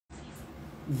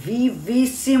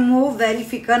Vivíssimo,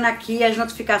 verificando aqui as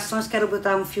notificações, quero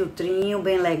botar um filtrinho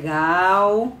bem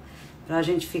legal, pra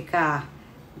gente ficar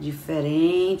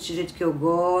diferente, do jeito que eu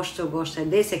gosto é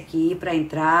desse aqui, pra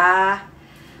entrar.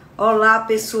 Olá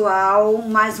pessoal,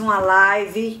 mais uma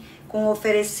live com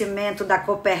oferecimento da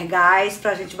Copergás,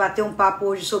 pra gente bater um papo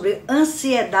hoje sobre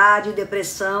ansiedade,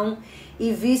 depressão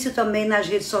e vício também nas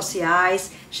redes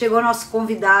sociais. Chegou nosso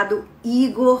convidado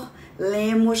Igor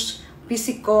Lemos,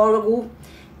 psicólogo.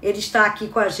 Ele está aqui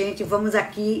com a gente, vamos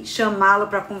aqui chamá-lo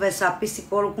para conversar,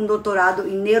 psicólogo com doutorado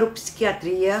em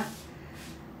neuropsiquiatria.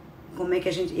 Como é que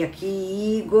a gente... E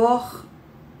aqui, Igor.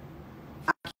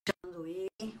 Aqui chamando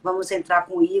ele. Vamos entrar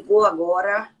com o Igor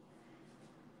agora.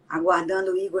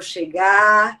 Aguardando o Igor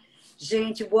chegar.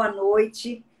 Gente, boa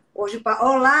noite. Hoje...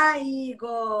 Olá,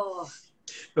 Igor!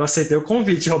 Eu aceitei o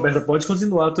convite, Roberta. Pode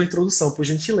continuar a tua introdução, por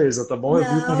gentileza, tá bom?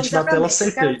 Eu vi o convite na tela,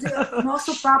 aceitei. O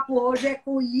nosso papo hoje é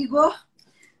com o Igor,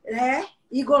 né?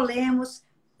 Igor Lemos,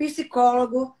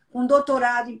 psicólogo com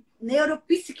doutorado em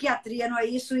neuropsiquiatria, não é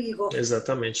isso, Igor?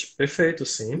 Exatamente. Perfeito,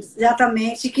 sim.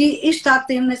 Exatamente. Que está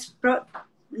tendo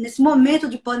nesse momento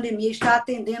de pandemia, está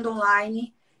atendendo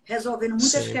online, resolvendo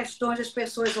muitas questões das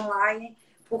pessoas online,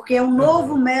 porque é um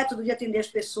novo método de atender as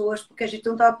pessoas, porque a gente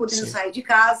não estava podendo sair de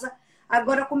casa.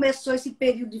 Agora começou esse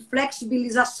período de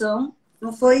flexibilização,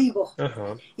 não foi, Igor?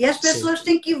 E as pessoas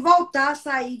têm que voltar a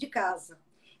sair de casa.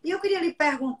 E eu queria lhe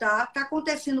perguntar, está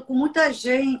acontecendo com muita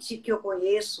gente que eu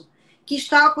conheço, que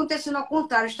está acontecendo ao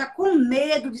contrário, está com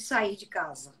medo de sair de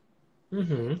casa.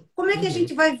 Como é que a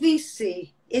gente vai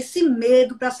vencer esse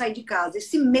medo para sair de casa?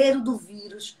 Esse medo do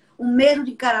vírus, o medo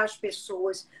de encarar as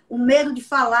pessoas, o medo de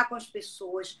falar com as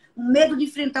pessoas, o medo de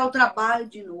enfrentar o trabalho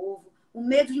de novo, o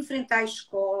medo de enfrentar a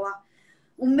escola,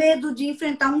 o medo de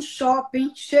enfrentar um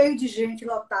shopping cheio de gente,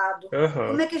 lotado.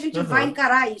 Como é que a gente vai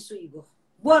encarar isso, Igor?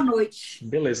 Boa noite.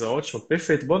 Beleza, ótimo,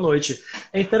 perfeito, boa noite.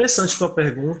 É interessante a tua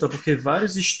pergunta, porque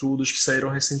vários estudos que saíram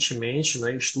recentemente,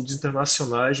 né, estudos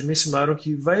internacionais, mencionaram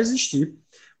que vai existir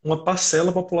uma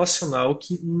parcela populacional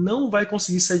que não vai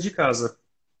conseguir sair de casa.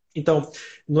 Então,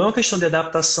 não é uma questão de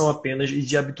adaptação apenas e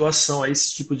de habituação a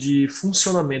esse tipo de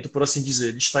funcionamento, por assim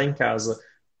dizer, de estar em casa.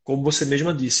 Como você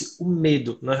mesma disse, o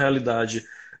medo, na realidade.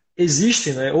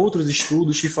 Existem, né, outros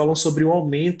estudos que falam sobre o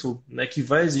aumento, né, que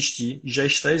vai existir, já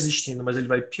está existindo, mas ele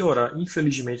vai piorar,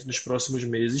 infelizmente, nos próximos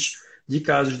meses, de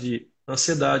casos de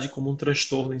ansiedade como um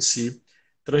transtorno em si,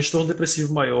 transtorno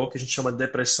depressivo maior, que a gente chama de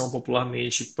depressão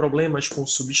popularmente, problemas com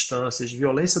substâncias,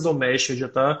 violência doméstica já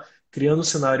está criando um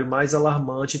cenário mais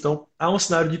alarmante, então há um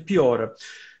cenário de piora.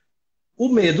 O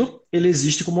medo, ele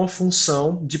existe como uma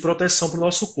função de proteção para o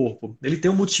nosso corpo. Ele tem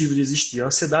um motivo de existir. A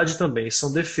ansiedade também.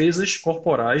 São defesas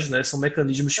corporais, né? São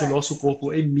mecanismos que o nosso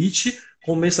corpo emite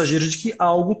como mensageiros de que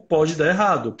algo pode dar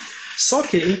errado. Só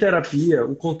que, em terapia,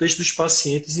 o contexto dos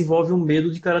pacientes envolve um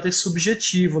medo de caráter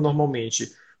subjetivo,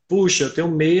 normalmente. Puxa, eu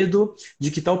tenho medo de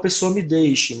que tal pessoa me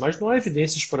deixe, mas não há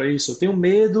evidências para isso. Eu tenho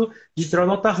medo de tirar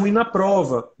nota ruim na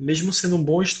prova, mesmo sendo um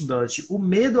bom estudante. O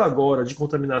medo agora de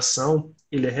contaminação,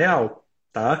 ele é real.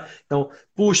 Tá? Então,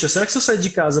 puxa, será que se eu sair de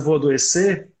casa eu vou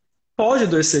adoecer? Pode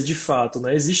adoecer de fato,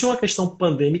 né? Existe uma questão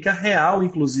pandêmica real,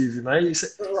 inclusive, né?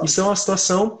 Isso é uma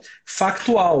situação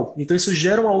factual. Então, isso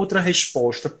gera uma outra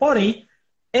resposta. Porém,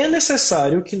 é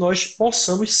necessário que nós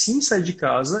possamos sim sair de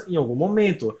casa em algum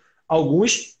momento.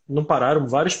 Alguns não pararam,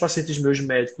 vários pacientes meus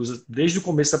médicos, desde o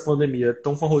começo da pandemia,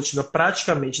 estão com a rotina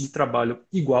praticamente de trabalho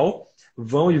igual,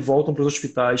 vão e voltam para os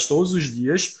hospitais todos os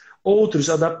dias. Outros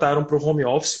adaptaram para o home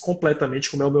office completamente,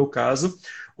 como é o meu caso.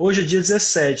 Hoje é dia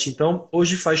 17, então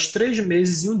hoje faz 3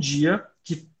 meses e um dia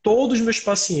que todos os meus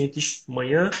pacientes,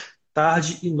 manhã,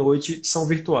 tarde e noite, são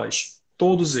virtuais.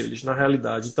 Todos eles, na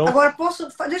realidade. Então, agora,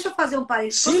 deixa eu fazer um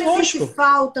parênteses. sim, Você lógico. sente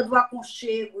falta do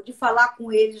aconchego, de falar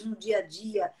com eles no dia a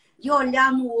dia, de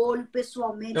olhar no olho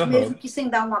pessoalmente, mesmo que sem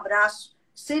dar um abraço?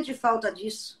 Sente falta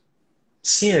disso?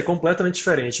 Sim, é completamente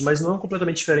diferente, mas não é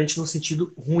completamente diferente no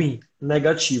sentido ruim,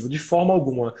 negativo, de forma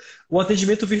alguma. O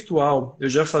atendimento virtual eu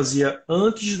já fazia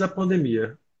antes da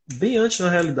pandemia, bem antes na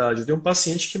realidade. Eu tenho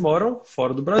pacientes que moram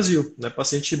fora do Brasil, né?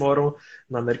 Pacientes que moram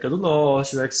na América do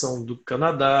Norte, né? Que são do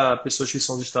Canadá, pessoas que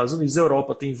são dos Estados Unidos,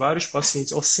 Europa, tem vários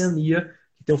pacientes, Oceania,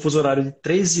 que tem um fuso horário de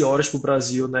 13 horas para o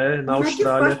Brasil, né? Na Como é que faz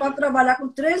Austrália. para trabalhar com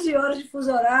 13 horas de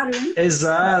fuso horário, hein?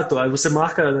 Exato, aí você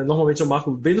marca, né, normalmente eu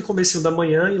marco bem no comecinho da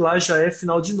manhã e lá já é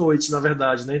final de noite, na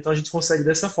verdade, né? Então a gente consegue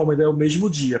dessa forma, ainda é o mesmo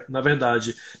dia, na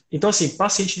verdade. Então assim,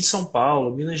 paciente de São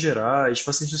Paulo, Minas Gerais,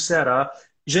 paciente do Ceará,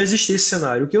 já existia esse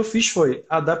cenário. O que eu fiz foi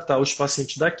adaptar os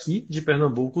pacientes daqui, de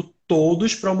Pernambuco,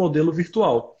 todos para o modelo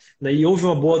virtual, né? E houve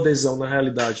uma boa adesão na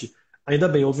realidade. Ainda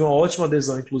bem, houve uma ótima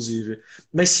adesão, inclusive.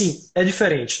 Mas sim, é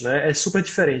diferente, né? É super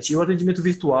diferente. E o atendimento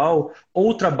virtual,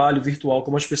 ou o trabalho virtual,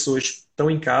 como as pessoas estão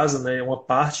em casa, né? Uma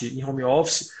parte em home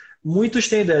office, muitos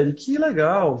têm a ideia de que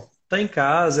legal, tá em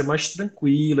casa, é mais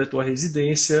tranquilo, é tua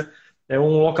residência, é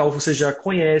um local que você já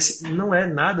conhece. Não é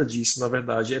nada disso, na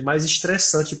verdade. É mais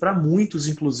estressante para muitos,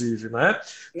 inclusive, né?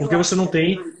 Eu Porque você acho não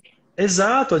tem. também.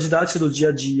 Exato, a didática do dia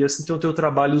a dia, você tem o teu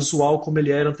trabalho usual como ele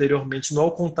era anteriormente, não há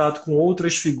o contato com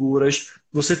outras figuras,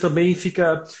 você também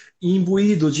fica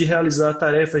imbuído de realizar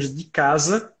tarefas de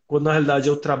casa, quando na realidade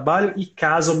é o trabalho e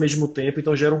casa ao mesmo tempo,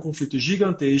 então gera um conflito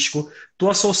gigantesco. Tu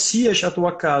associas a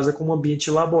tua casa com um ambiente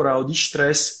laboral de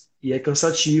estresse e é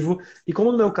cansativo, e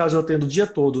como no meu caso eu atendo o dia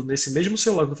todo nesse mesmo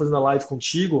celular que eu estou fazendo a live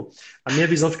contigo, a minha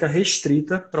visão fica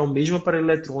restrita para o mesmo aparelho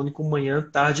eletrônico manhã,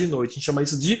 tarde e noite. A gente chama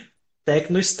isso de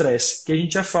tecnoestresse, que a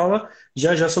gente já fala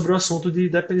já já sobre o assunto de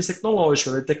dependência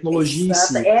tecnológica, né? Tecnologia em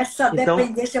Exato. si. Essa Então,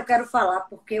 dependência eu quero falar,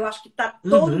 porque eu acho que está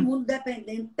todo uhum, mundo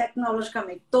dependente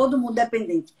tecnologicamente, todo mundo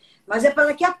dependente. Mas é para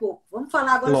daqui a pouco. Vamos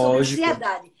falar agora sobre lógico,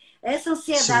 ansiedade. Essa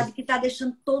ansiedade sim. que está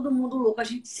deixando todo mundo louco. A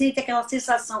gente sente aquela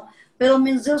sensação, pelo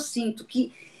menos eu sinto,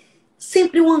 que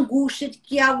sempre uma angústia de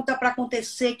que algo está para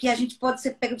acontecer, que a gente pode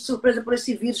ser pego de surpresa por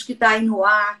esse vírus que está aí no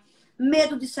ar,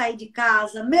 medo de sair de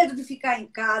casa, medo de ficar em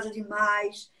casa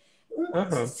demais.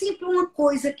 Aham. Sempre uma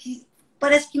coisa que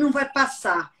parece que não vai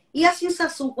passar. E a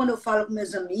sensação, quando eu falo com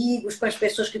meus amigos, com as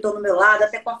pessoas que estão do meu lado,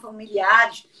 até com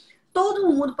familiares, todo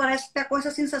mundo parece que está com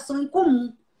essa sensação em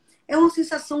comum. É uma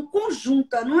sensação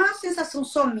conjunta, não é uma sensação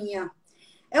só minha.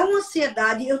 É uma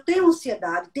ansiedade, eu tenho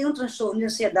ansiedade, tenho um transtorno de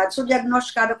ansiedade, sou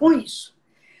diagnosticada com isso.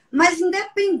 Mas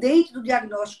independente do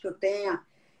diagnóstico que eu tenha,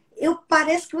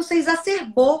 parece que você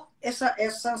exacerbou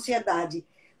essa ansiedade.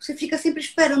 Você fica sempre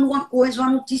esperando uma coisa,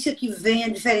 uma notícia que venha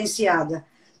diferenciada.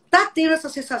 Está tendo essa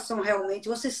sensação realmente?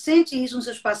 Você sente isso nos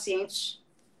seus pacientes?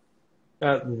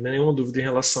 Ah, nenhuma dúvida em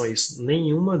relação a isso.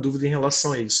 Nenhuma dúvida em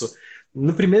relação a isso.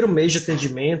 No primeiro mês de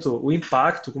atendimento, o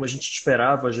impacto, como a gente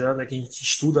esperava já, né, que a gente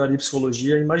estuda a área de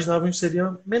psicologia, imaginávamos que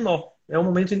seria menor. É um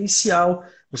momento inicial.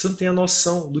 Você não tem a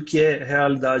noção do que é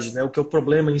realidade, né, o que é o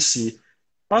problema em si.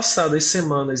 Passadas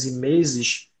semanas e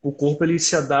meses, o corpo ele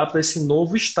se adapta a esse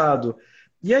novo estado.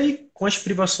 E aí, com as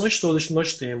privações todas que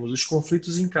nós temos, os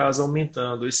conflitos em casa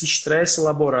aumentando, esse estresse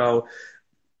laboral,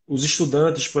 os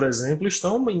estudantes, por exemplo,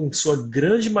 estão, em sua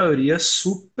grande maioria,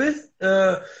 super.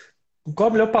 Qual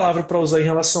a melhor palavra para usar em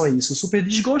relação a isso? Super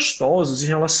desgostosos em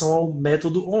relação ao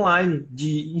método online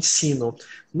de ensino.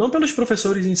 Não pelos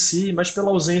professores em si, mas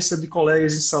pela ausência de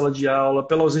colegas em sala de aula,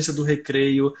 pela ausência do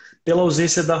recreio, pela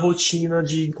ausência da rotina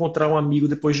de encontrar um amigo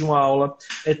depois de uma aula.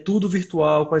 É tudo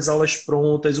virtual, com as aulas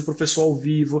prontas, o professor ao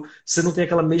vivo, você não tem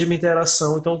aquela mesma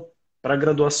interação. Então, para a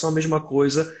graduação, a mesma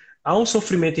coisa. Há um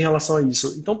sofrimento em relação a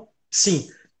isso. Então, sim.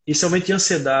 Esse aumento de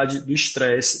ansiedade, do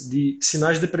estresse, de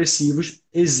sinais depressivos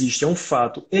existe, é um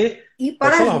fato. E, E pode para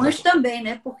as falar, mães Roberto. também,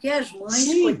 né? Porque as mães,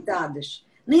 Sim. coitadas,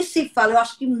 nem se fala. Eu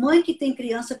acho que mãe que tem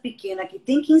criança pequena, que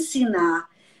tem que ensinar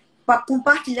para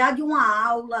compartilhar de uma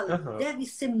aula ali, Aham. deve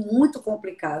ser muito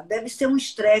complicado. Deve ser um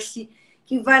estresse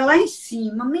que vai lá em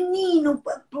cima. Menino,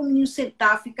 para o menino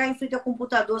sentar, ficar em frente ao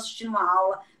computador assistindo uma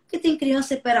aula. Porque tem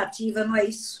criança hiperativa, não é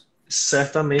isso?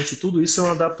 Certamente, tudo isso é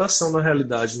uma adaptação na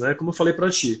realidade, né? Como eu falei para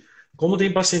ti, como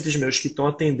tem pacientes meus que estão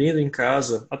atendendo em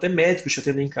casa, até médicos que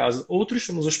atendem em casa, outros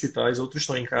estão nos hospitais, outros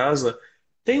estão em casa,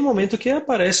 tem um momento que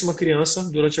aparece uma criança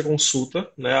durante a consulta,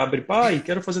 né? Abre, pai,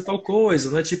 quero fazer tal coisa,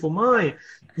 né? Tipo, mãe,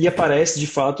 e aparece de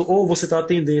fato, ou você está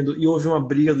atendendo e houve uma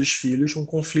briga dos filhos, um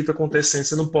conflito acontecendo,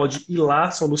 você não pode ir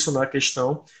lá solucionar a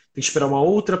questão, tem que esperar uma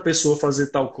outra pessoa fazer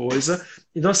tal coisa.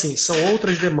 Então, assim, são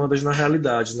outras demandas na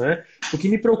realidade, né? O que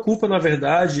me preocupa, na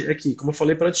verdade, é que, como eu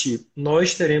falei para ti,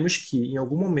 nós teremos que, em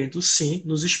algum momento, sim,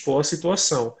 nos expor à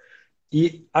situação.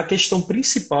 E a questão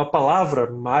principal, a palavra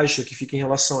mágica que fica em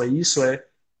relação a isso é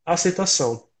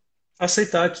aceitação.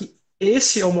 Aceitar que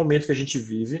esse é o momento que a gente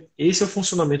vive, esse é o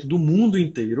funcionamento do mundo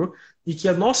inteiro e que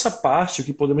a nossa parte, o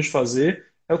que podemos fazer,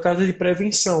 é o caso de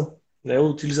prevenção, né? A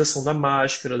utilização da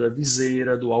máscara, da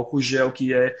viseira, do álcool gel,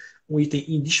 que é um item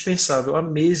indispensável há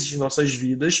meses de nossas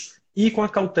vidas e com a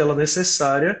cautela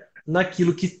necessária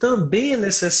naquilo que também é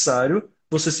necessário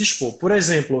você se expor. Por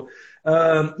exemplo,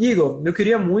 Igor, eu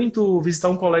queria muito visitar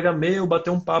um colega meu, bater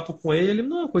um papo com ele,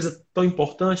 não é uma coisa tão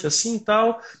importante assim e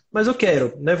tal, mas eu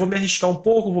quero, né? Vou me arriscar um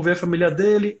pouco, vou ver a família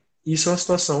dele. Isso é uma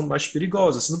situação mais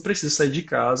perigosa. Você não precisa sair de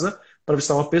casa para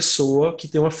visitar uma pessoa que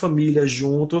tem uma família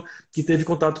junto, que teve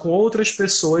contato com outras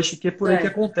pessoas, e que é por aí que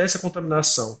Certo. acontece a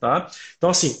contaminação, tá? Então,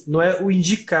 assim, não é o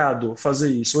indicado fazer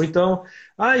isso. Ou então,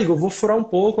 Igor, vou furar um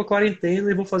pouco a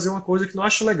quarentena e vou fazer uma coisa que não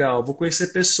acho legal. Vou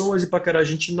conhecer pessoas e paquerar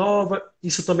gente nova.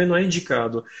 Isso também não é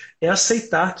indicado. É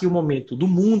aceitar que o momento do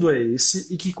mundo é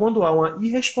esse e que quando há uma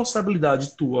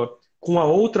irresponsabilidade tua com a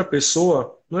outra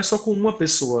pessoa, não é só com uma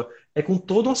pessoa, é com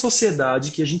toda uma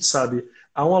sociedade que a gente sabe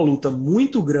há uma luta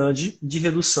muito grande de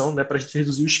redução, né, para a gente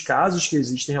reduzir os casos que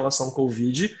existem em relação ao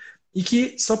Covid e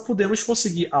que só podemos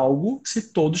conseguir algo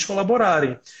se todos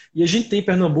colaborarem. E a gente tem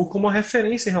Pernambuco como uma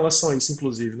referência em relação a isso,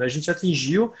 inclusive, né? A gente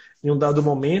atingiu, em um dado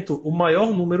momento, o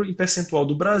maior número em percentual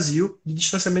do Brasil de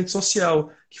distanciamento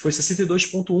social, que foi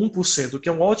 62,1%, que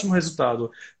é um ótimo resultado.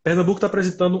 Pernambuco está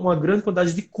apresentando uma grande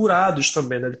quantidade de curados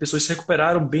também, né? De pessoas que se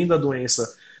recuperaram bem da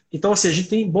doença. Então, assim, a gente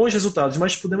tem bons resultados,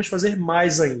 mas podemos fazer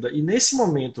mais ainda. E nesse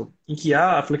momento em que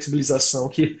há a flexibilização,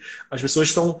 que as pessoas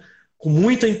estão com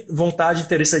muita vontade de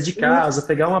ter sair de casa,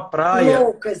 pegar uma praia,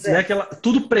 Loucas, né, é. aquela,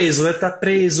 tudo preso, né? Tá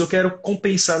preso. Eu quero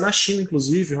compensar na China,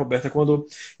 inclusive, Roberta, quando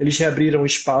eles reabriram o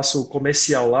espaço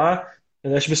comercial lá,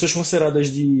 né, as pessoas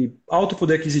consideradas de alto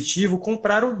poder aquisitivo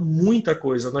compraram muita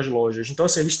coisa nas lojas. Então,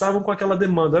 assim, eles estavam com aquela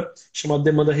demanda chamada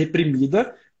demanda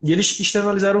reprimida e eles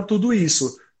externalizaram tudo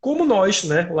isso. Como nós,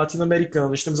 né,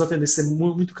 latino-americanos, temos a tendência a ser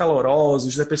muito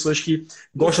calorosos, né, pessoas que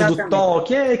gostam do Exatamente.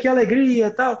 toque, que alegria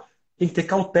e tal. Tem que ter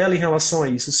cautela em relação a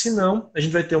isso. Senão, a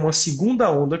gente vai ter uma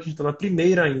segunda onda, que a gente está na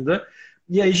primeira ainda,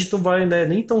 e aí a gente não vai, né,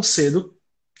 nem tão cedo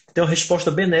ter uma resposta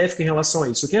benéfica em relação a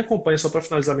isso. Quem acompanha, só para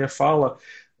finalizar minha fala,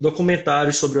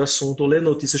 documentários sobre o assunto, ou lê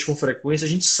notícias com frequência, a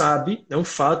gente sabe, é um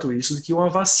fato isso, de que uma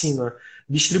vacina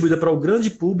distribuída para o grande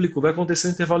público vai acontecer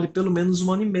em intervalo de pelo menos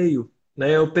 1 ano e meio.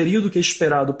 Né? É o período que é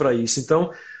esperado para isso.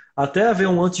 Então, até haver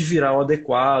um antiviral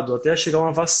adequado, até chegar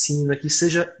uma vacina que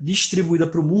seja distribuída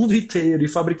para o mundo inteiro e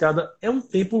fabricada, é um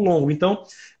tempo longo. Então,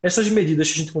 essas medidas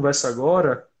que a gente conversa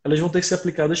agora, elas vão ter que ser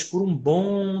aplicadas por um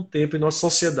bom tempo em nossa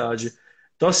sociedade.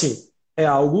 Então, assim, é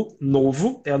algo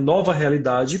novo, é a nova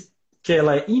realidade, que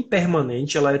ela é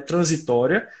impermanente, ela é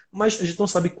transitória, mas a gente não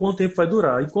sabe quanto tempo vai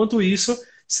durar. Enquanto isso,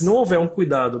 se não houver um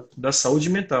cuidado da saúde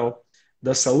mental,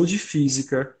 da saúde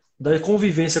física, da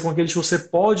convivência com aqueles que você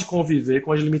pode conviver,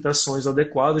 com as limitações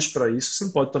adequadas para isso, você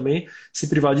não pode também se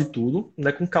privar de tudo,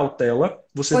 né? Com cautela,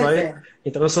 você Pois vai é.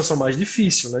 entrar numa situação mais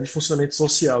difícil, né? De funcionamento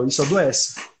social, e isso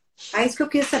adoece. É isso que eu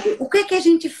queria saber. O que é que a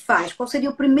gente faz? Qual seria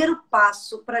o primeiro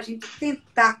passo para a gente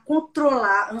tentar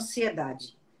controlar a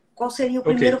ansiedade? Qual seria o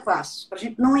Ok. primeiro passo? Para a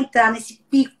gente não entrar nesse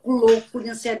pico louco de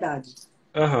ansiedade.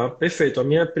 Aham, perfeito. A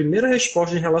minha primeira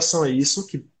resposta em relação a isso,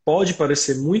 que pode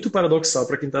parecer muito paradoxal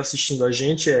para quem está assistindo a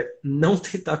gente, é não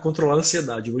tentar controlar a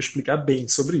ansiedade. Eu vou explicar bem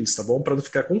sobre isso, tá bom? Para não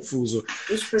ficar confuso.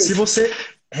 Se Explique. você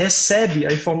recebe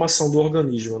a informação do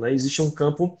organismo, né? Existe um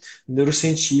campo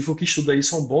neurocientífico que estuda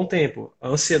isso há um bom tempo. A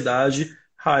ansiedade,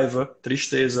 raiva,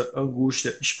 tristeza,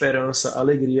 angústia, esperança,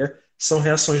 alegria são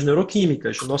reações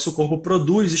neuroquímicas. O nosso corpo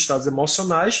produz estados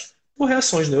emocionais por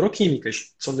reações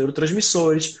neuroquímicas. São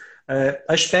neurotransmissores,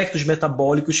 aspectos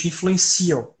metabólicos que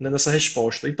influenciam, né, nessa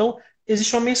resposta. Então,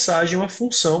 existe uma mensagem, uma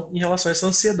função em relação a essa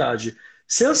ansiedade.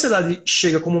 Se a ansiedade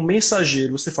chega como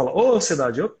mensageiro, você fala, ô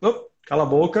ansiedade, cala a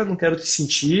boca, não quero te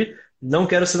sentir, não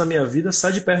quero ser na minha vida,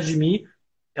 sai de perto de mim,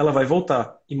 ela vai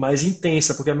voltar. E mais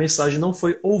intensa, porque a mensagem não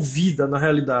foi ouvida na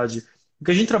realidade.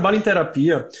 Porque a gente trabalha em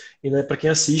terapia, e né, para quem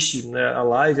assiste, né, a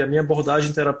live, a minha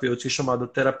abordagem terapêutica é chamada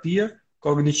terapia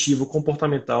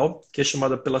cognitivo-comportamental, que é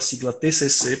chamada pela sigla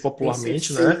TCC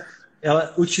popularmente, né? TCC.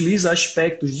 Ela utiliza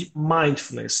aspectos de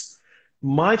mindfulness.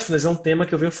 Mindfulness é um tema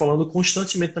que eu venho falando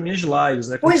constantemente nas minhas lives,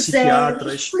 né, com Pois é,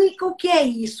 psiquiatras. explica o que é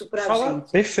isso para a Fala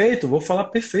gente. perfeito, vou falar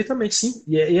perfeitamente, sim.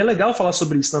 E é legal falar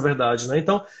sobre isso, na verdade, né?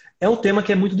 Então, é um tema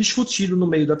que é muito discutido no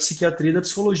meio da psiquiatria e da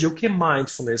psicologia. O que é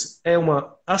mindfulness? É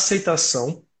uma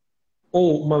aceitação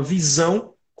ou uma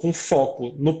visão com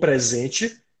foco no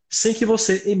presente, sem que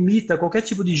você emita qualquer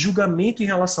tipo de julgamento em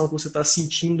relação ao que você está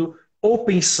sentindo ou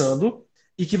pensando,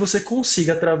 e que você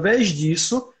consiga, através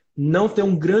disso, não ter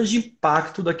um grande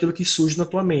impacto daquilo que surge na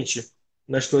tua mente,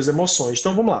 nas tuas emoções.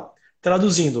 Então vamos lá.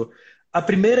 Traduzindo, a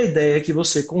primeira ideia é que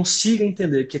você consiga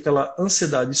entender que aquela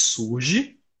ansiedade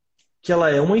surge, que ela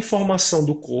é uma informação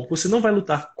do corpo, você não vai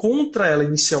lutar contra ela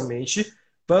inicialmente,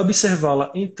 vai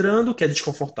observá-la entrando, que é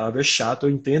desconfortável, é chato, eu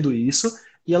entendo isso,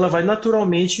 e ela vai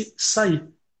naturalmente sair.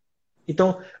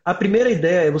 Então, a primeira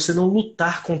ideia é você não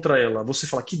lutar contra ela. Você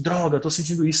fala, que droga, estou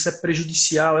sentindo isso, é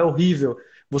prejudicial, é horrível.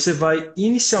 Você vai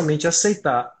inicialmente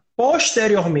aceitar.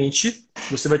 Posteriormente,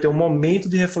 você vai ter um momento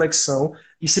de reflexão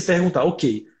e se perguntar,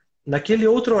 ok, naquele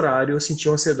outro horário eu senti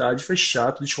ansiedade, foi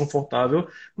chato, desconfortável,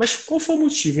 mas qual foi o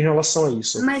motivo em relação a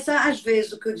isso? Mas às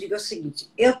vezes o que eu digo é o seguinte,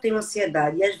 eu tenho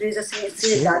ansiedade, e às vezes essa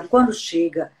Sim, ansiedade, quando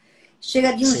chega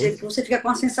de um sim, jeito que você fica com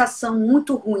uma sensação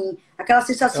muito ruim, aquela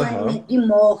sensação aham, iminente de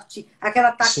morte,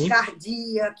 aquela sim,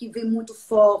 taquicardia que vem muito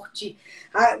forte,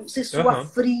 você sua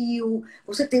aham, frio,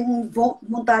 você tem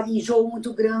vontade de enjoo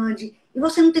muito grande, e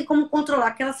você não tem como controlar.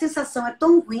 Aquela sensação é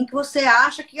tão ruim que você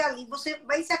acha que ali você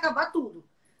vai se acabar tudo.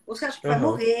 Você acha que vai aham,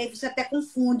 morrer, você até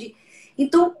confunde.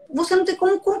 Então, você não tem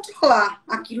como controlar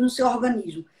aquilo no seu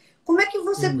organismo. Como é que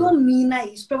você uhum, domina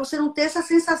isso para você não ter essa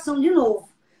sensação de novo?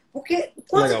 Porque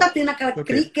quando você está legal, tendo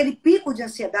ok, aquele pico de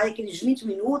ansiedade, aqueles 20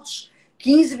 minutos,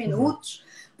 15 uhum, minutos,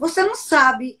 você não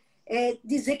sabe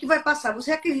dizer que vai passar.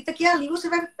 Você acredita que ali você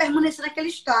vai permanecer naquele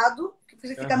estado, que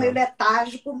você fica meio aham,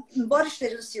 letárgico, embora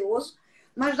esteja ansioso,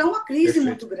 mas dá uma crise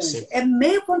muito perfeito, grande. sim, É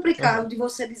meio complicado aham, de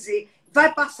você dizer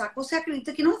vai passar, que você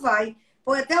acredita que não vai.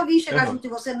 Pode até alguém chegar aham, junto de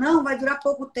você, não, vai durar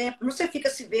pouco tempo. Você fica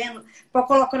se vendo,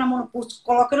 colocando a mão no pulso,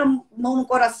 colocando a mão no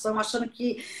coração, achando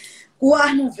que o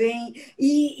ar não vem,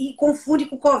 e confunde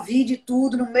com Covid e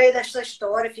tudo no meio dessa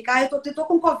história. Fica, eu tô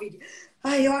com Covid.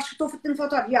 Eu acho que estou tendo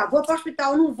falta de ar. Vou para o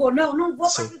hospital, não vou. Não, não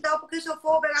vou para o sim, hospital, porque se eu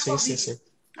for, vou pegar sim, sim, Covid. sim,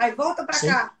 Aí volta para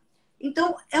sim, cá.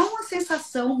 Então, é uma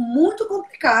sensação muito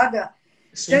complicada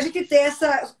de a sim. gente ter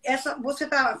essa você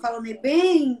está falando aí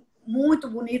bem, muito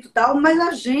bonito e tal, mas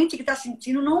a gente que está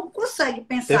sentindo não consegue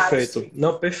pensar Perfeito. assim.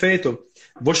 Não, perfeito.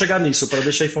 Vou chegar nisso para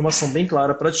deixar a informação bem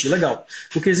clara para ti. Legal.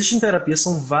 O que existe em terapia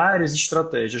são várias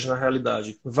estratégias na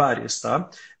realidade, várias, tá?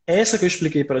 Essa que eu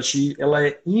expliquei para ti, ela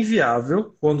é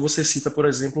inviável quando você cita, por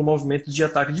exemplo, o movimento de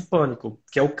ataque de pânico,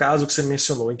 que é o caso que você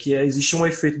mencionou, em que existe um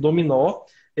efeito dominó,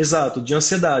 exato, de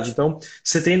ansiedade. Então,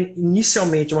 você tem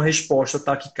inicialmente uma resposta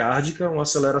taquicárdica, uma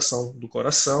aceleração do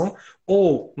coração,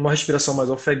 ou uma respiração mais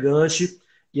ofegante.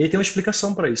 E aí tem uma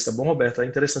explicação para isso, tá bom, Roberto? É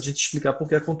interessante a gente explicar por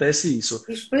que acontece isso.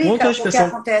 Quando a Explica por que respiração,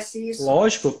 acontece isso.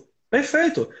 lógico,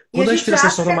 perfeito. E a Quando a gente respiração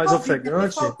se acha que torna é mais Covid, né? Porque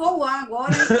ofegante, faltou o ar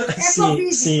agora. É sim,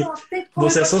 Covid, sim, pronto, tem que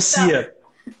correr você para o hospital. associa,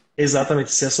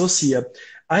 exatamente, se associa.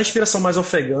 A respiração mais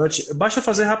ofegante, basta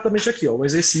fazer rapidamente aqui, ó, um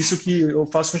exercício que eu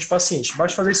faço com os pacientes.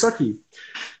 Basta fazer isso aqui.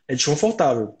 É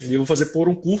desconfortável. Eu vou fazer por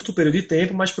um curto período de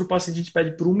tempo, mas para o paciente a gente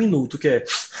pede por um minuto, que é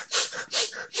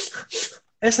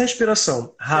essa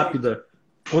respiração Certo. rápida,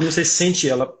 quando você sente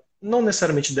ela, não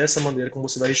necessariamente dessa maneira como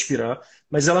você vai respirar,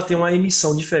 mas ela tem uma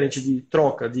emissão diferente de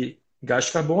troca de gás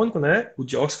carbônico, né? O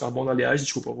dióxido de carbono, aliás,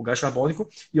 desculpa, o gás carbônico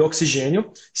e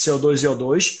oxigênio, CO2 e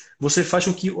O2, você faz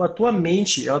com que a tua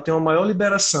mente ela tenha uma maior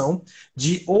liberação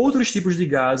de outros tipos de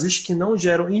gases que não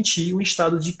geram em ti um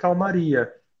estado de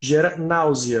calmaria. Gera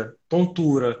náusea,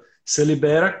 tontura. Você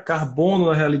libera carbono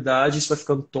na realidade, isso vai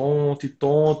ficando tonto e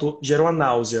tonto, gera uma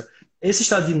náusea. Esse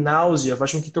estado de náusea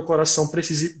faz com que teu coração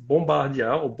precise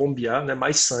bombardear ou bombear, né,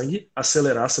 mais sangue,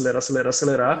 acelerar, acelerar, acelerar,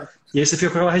 acelerar. E aí você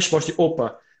fica com aquela resposta de,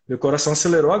 opa, meu coração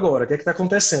acelerou agora, o que é que está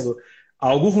acontecendo?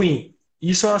 Algo ruim.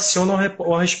 Isso aciona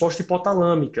uma resposta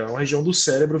hipotalâmica, uma região do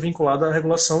cérebro vinculada à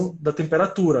regulação da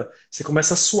temperatura. Você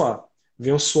começa a suar.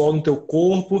 Vem um suor no teu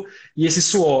corpo e esse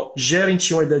suor gera em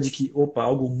ti uma ideia de que, opa,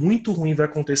 algo muito ruim vai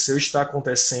acontecer, ou está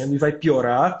acontecendo e vai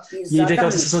piorar. E aí vem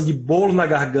aquela sensação Exatamente. de bolo na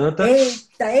garganta.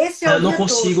 Eita, esse é Ah, o eu não dia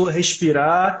consigo todo.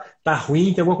 respirar, tá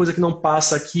ruim, tem alguma coisa que não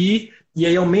passa aqui, e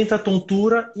aí aumenta a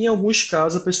tontura, e em alguns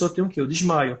casos a pessoa tem o quê? O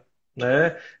desmaio,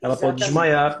 né? Ela pode Exatamente.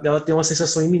 desmaiar, ela tem uma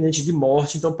sensação iminente de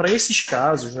morte. Então, para esses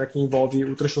casos, né, que envolve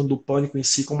o transtorno do pânico em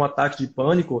si, como um ataque de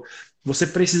pânico, você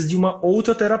precisa de uma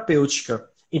outra terapêutica.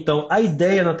 Então, a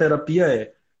ideia na terapia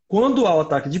é, quando há o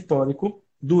ataque de pânico,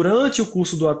 durante o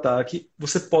curso do ataque,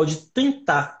 você pode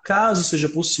tentar, caso seja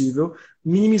possível,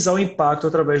 minimizar o impacto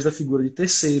através da figura de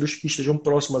terceiros que estejam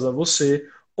próximas a você,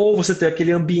 ou você ter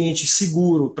aquele ambiente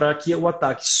seguro para que o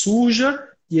ataque surja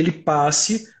e ele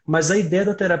passe, mas a ideia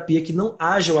da terapia é que não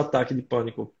haja o ataque de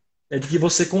pânico. É de que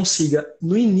você consiga,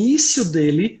 no início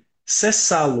dele,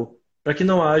 cessá-lo, para que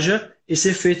não haja esse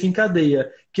efeito em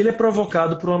cadeia, que ele é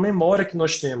provocado por uma memória que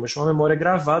nós temos, uma memória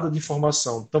gravada de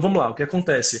informação. Então vamos lá, o que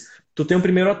acontece? Tu tem um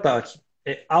primeiro ataque,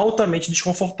 é altamente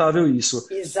desconfortável isso.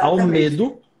 Há o Exatamente.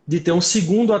 medo de ter um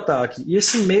segundo ataque. E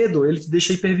esse medo, ele te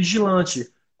deixa hipervigilante.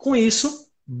 Com isso,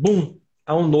 bum,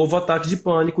 há um novo ataque de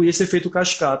pânico e esse efeito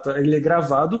cascata, ele é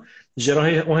gravado, gera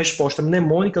uma resposta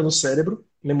mnemônica no cérebro,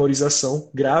 memorização,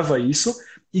 grava isso,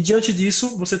 e diante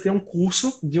disso, você tem um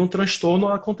curso de um transtorno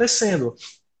acontecendo.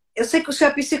 Eu sei que o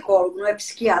senhor é psicólogo, não é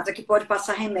psiquiatra, que pode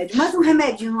passar remédio, mas um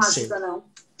remedinho não Sim, ajuda, não.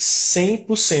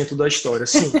 100% da história,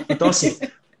 sim. Então, assim,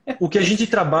 o que a gente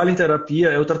trabalha em terapia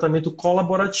é o tratamento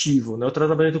colaborativo, né? O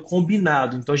tratamento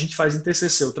combinado. Então, a gente faz em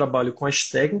TCC o trabalho com as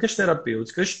técnicas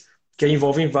terapêuticas, que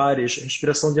envolvem várias,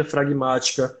 respiração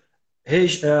diafragmática,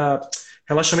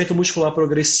 relaxamento muscular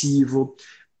progressivo,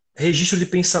 registro de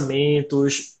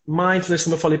pensamentos, mindfulness,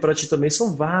 como eu falei para ti também,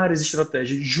 são várias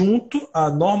estratégias, junto a,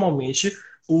 normalmente,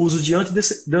 o uso de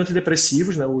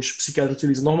antidepressivos, né? Os psiquiatras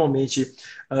utilizam normalmente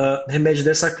remédios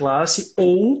dessa classe,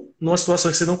 ou, numa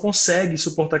situação que você não consegue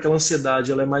suportar aquela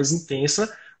ansiedade, ela é mais intensa,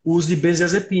 o uso de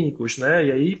benzodiazepínicos, né?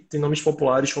 E aí tem nomes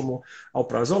populares como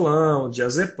alprazolam,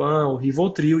 diazepam,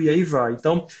 rivotril, e aí vai.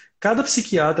 Então, cada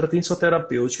psiquiatra tem sua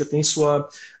terapêutica, tem sua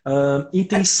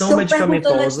intenção Estão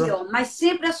perguntando aqui, medicamentosa. ó, mas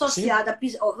sempre Sim, associada,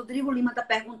 ó, Rodrigo Lima está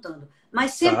perguntando,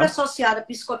 mas sempre tá. associada à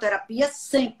psicoterapia,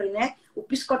 sempre, né? O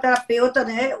psicoterapeuta,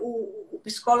 né? O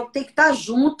psicólogo tem que estar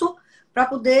junto para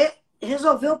poder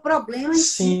resolver o problema em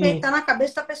si que está Sim, na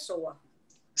cabeça da pessoa.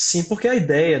 sim, porque a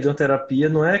ideia de uma terapia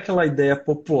não é aquela ideia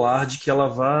popular de que ela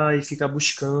vai ficar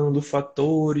buscando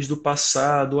fatores do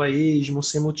passado, a esmo,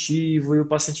 sem motivo, e o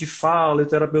paciente fala, e o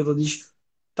terapeuta diz,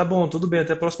 tá bom, tudo bem,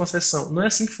 até a próxima sessão. Não é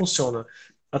assim que funciona.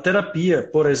 A terapia,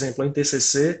 por exemplo, a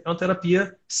TCC, é uma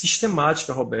terapia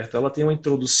sistemática, Roberto. Ela tem uma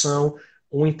introdução,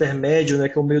 um intermédio, né,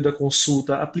 que é o meio da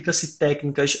consulta, aplica-se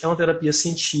técnicas, é uma terapia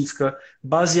científica,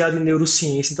 baseada em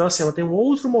neurociência. Então, assim, ela tem um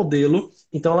outro modelo.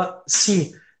 Então, ela,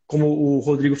 sim, como o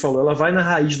Rodrigo falou, ela vai na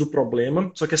raiz do problema,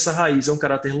 só que essa raiz é um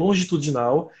caráter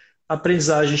longitudinal,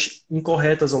 aprendizagens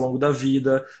incorretas ao longo da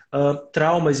vida,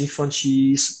 traumas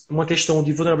infantis, uma questão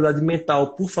de vulnerabilidade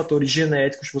mental por fatores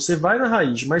genéticos. Você vai na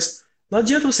raiz, mas não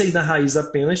adianta você ir na raiz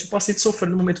apenas o paciente sofrer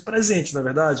no momento presente, na é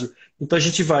verdade? Então a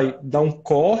gente vai dar um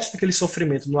corte daquele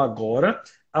sofrimento no agora,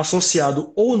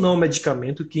 associado ou não ao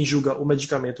medicamento, quem julga o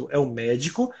medicamento é o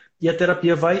médico, e a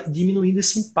terapia vai diminuindo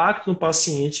esse impacto no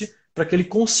paciente para que ele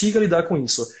consiga lidar com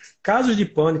isso. Casos de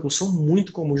pânico são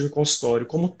muito comuns no consultório,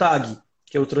 como TAG,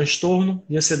 que é o transtorno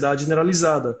de ansiedade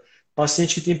generalizada.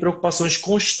 Paciente que tem preocupações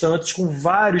constantes com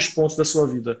vários pontos da sua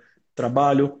vida: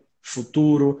 trabalho,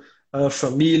 futuro,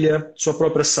 família, sua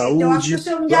própria Então, eu acho que o saúde,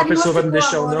 senhor me a pessoa vai me diagnosticou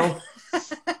deixar ou agora. não.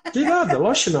 Que nada,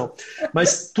 lógico que não.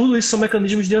 Mas tudo isso são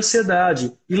mecanismos de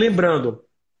ansiedade. E lembrando,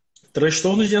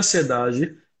 transtornos de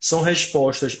ansiedade são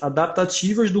respostas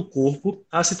adaptativas do corpo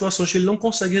a situações que ele não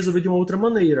consegue resolver de uma outra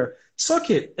maneira. Só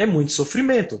que é muito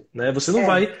sofrimento, né? Você não É.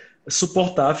 vai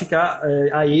suportar ficar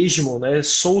a esmo, né,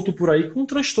 solto por aí com um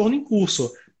transtorno em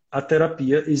curso. A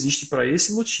terapia existe para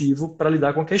esse motivo, para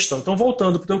lidar com a questão. Então,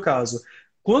 voltando para o teu caso,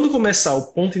 quando começar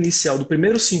o ponto inicial do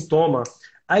primeiro sintoma,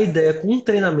 a ideia com um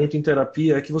treinamento em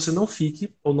terapia é que você não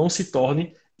fique ou não se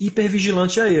torne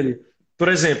hipervigilante a ele. Por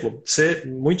exemplo,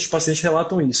 muitos pacientes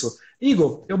relatam isso.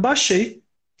 Igor, eu baixei,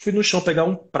 fui no chão pegar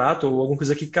um prato ou alguma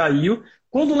coisa que caiu.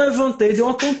 Quando levantei, deu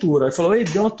uma tontura. Ele falou, ei,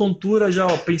 deu uma tontura, já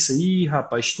ó, pensei, ih,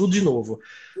 rapaz, tudo de novo.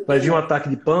 Vai vir um Entendeu? ataque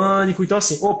de pânico. Então,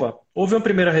 assim, opa, houve uma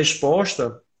primeira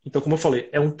resposta. Então, como eu falei,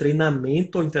 é um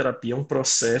treinamento em terapia, é um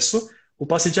processo. O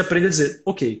paciente aprende a dizer,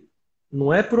 ok,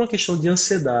 não é por uma questão de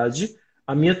ansiedade,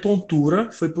 a minha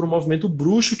tontura foi por um movimento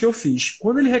brusco que eu fiz.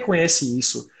 Quando ele reconhece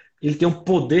isso, ele tem o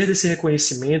poder desse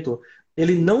reconhecimento,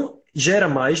 ele não gera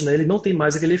mais, né? Ele não tem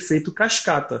mais aquele efeito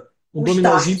cascata, um O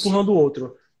dominozinho start. empurrando o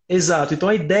outro. Exato. Então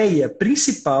a ideia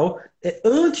principal é,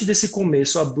 antes desse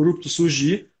começo abrupto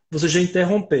surgir, você já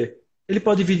interromper. Ele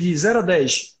pode vir de 0 a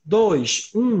 10,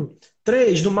 2, 1,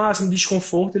 3, no máximo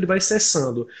desconforto, ele vai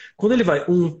cessando. Quando ele vai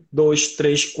 1, 2,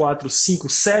 3, 4, 5,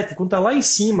 7, quando está lá em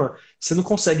cima, você não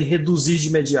consegue reduzir de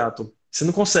imediato. Você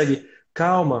não consegue.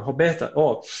 Calma, Roberta,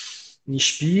 ó,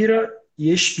 inspira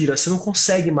e expira. Você não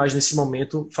consegue mais nesse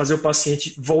momento fazer o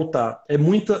paciente voltar.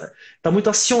 Tá muito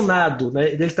acionado,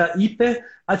 né? Ele está hiper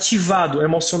ativado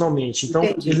emocionalmente. Então,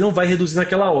 ele Entendi. não vai reduzir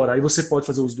naquela hora. Aí você pode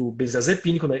fazer uso do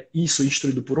benzodiazepínico, né? Isso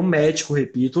instruído por um médico,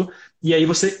 repito, e aí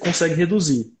você consegue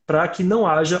reduzir para que não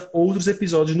haja outros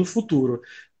episódios no futuro.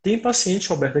 Tem paciente,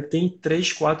 Roberta, que tem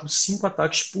 3, 4, 5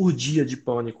 ataques por dia de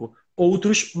pânico.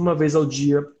 Outros uma vez ao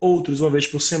dia, outros uma vez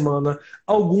por semana,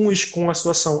 alguns com a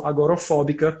situação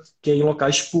agorafóbica, que é em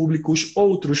locais públicos,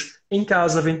 outros em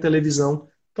casa vendo televisão.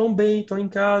 Tão bem, estão em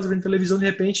casa vendo televisão, de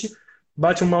repente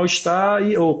bate um mal-estar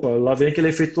e, opa, lá vem aquele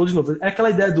efeito todo de novo. É aquela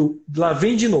ideia do lá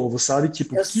vem de novo, sabe?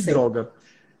 Tipo, Eu que sei. droga.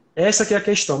 Essa que é a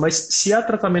questão. Mas se há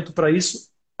tratamento para isso,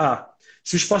 há.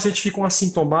 Se os pacientes ficam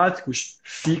assintomáticos,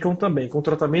 ficam também. Com o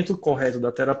tratamento correto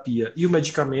da terapia e o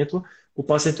medicamento, o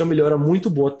paciente tem uma melhora muito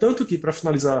boa. Tanto que, para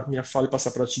finalizar minha fala e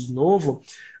passar para ti de novo,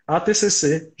 a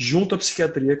TCC, junto à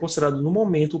psiquiatria, é considerado no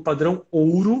momento o padrão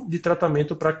ouro de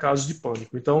tratamento para casos de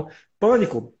pânico. Então,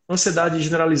 pânico, ansiedade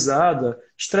generalizada,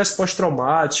 estresse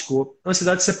pós-traumático,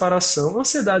 ansiedade de separação,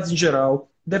 ansiedades em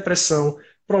geral, depressão,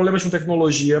 problemas com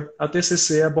tecnologia, a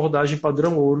TCC é a abordagem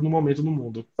padrão ouro no momento no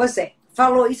mundo. Pois é,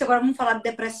 falou isso, agora vamos falar de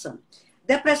depressão.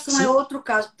 Depressão é Sim. outro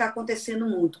caso que está acontecendo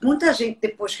muito. Muita gente,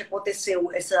 depois que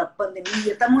aconteceu essa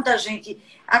pandemia, tá muita gente.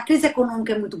 A crise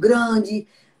econômica é muito grande,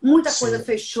 muita coisa Sim.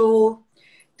 fechou.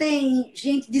 Tem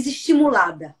gente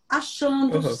desestimulada,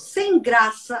 achando Aham. sem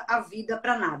graça a vida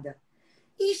para nada.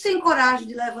 E sem coragem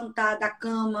de levantar da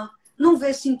cama, não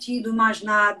vê sentido em mais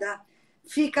nada,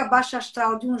 fica baixo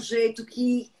astral de um jeito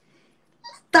que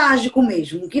tágico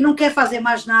mesmo, que não quer fazer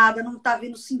mais nada, não está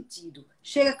vendo sentido.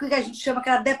 Chega com o que a gente chama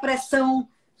aquela depressão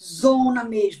zona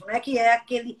mesmo, né? Que é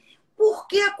aquele por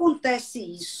que acontece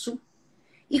isso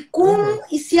e como Aham.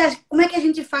 e como é que a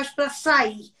gente faz para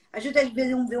sair? A gente às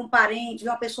vezes vê um parente, vê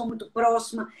uma pessoa muito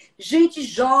próxima, gente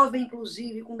jovem,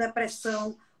 inclusive, com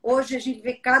depressão. Hoje a gente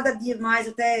vê cada dia mais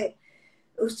até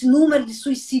esse número de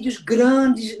suicídios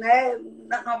grandes, né?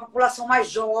 Na população mais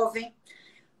jovem.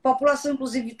 População,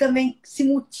 inclusive, também se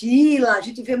mutila. A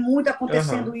gente vê muito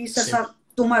acontecendo Aham. isso, Sim. essa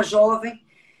turma jovem.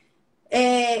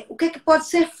 O que é que pode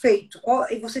ser feito?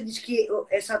 E você diz que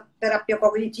essa terapia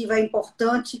cognitiva é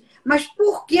importante, mas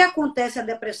por que acontece a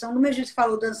depressão? No mesmo jeito que você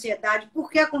falou da ansiedade, por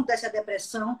que acontece a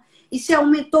depressão? E se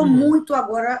aumentou Uhum. muito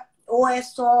agora, ou é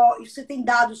só... Você tem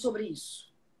dados sobre isso?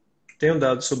 Tenho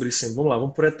dados sobre isso, sim. Vamos lá,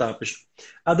 vamos por etapas.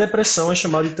 A depressão é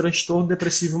chamada de transtorno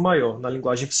depressivo maior, na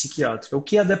linguagem psiquiátrica. O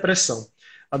que é a depressão?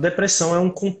 A depressão é um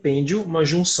compêndio, uma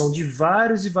junção de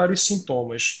vários e vários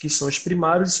sintomas, que são os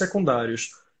primários e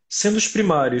secundários. Sendo os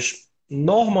primários,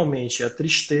 normalmente, a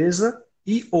tristeza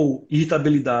e ou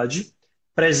irritabilidade,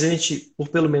 presente por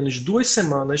pelo menos 2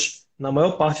 semanas, na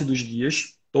maior parte dos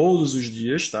dias, todos os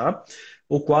dias, tá?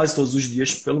 Ou quase todos os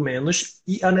dias, pelo menos,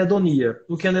 e anedonia.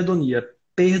 O que é anedonia?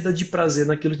 Perda de prazer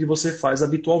naquilo que você faz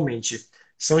habitualmente.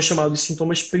 São os chamados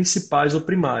sintomas principais ou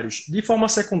primários. De forma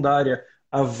secundária,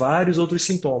 há vários outros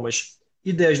sintomas.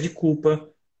 Ideias de culpa,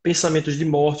 pensamentos de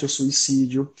morte ou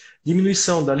suicídio,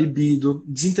 diminuição da libido,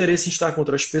 desinteresse em estar com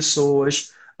outras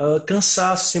pessoas,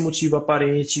 cansaço sem motivo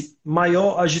aparente,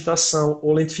 maior agitação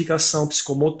ou lentificação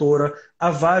psicomotora. Há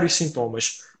vários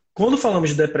sintomas. Quando falamos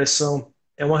de depressão,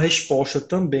 é uma resposta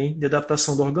também de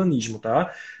adaptação do organismo,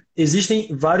 tá? Existem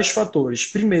vários fatores.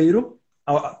 Primeiro,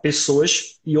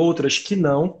 pessoas e outras que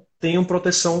não tenham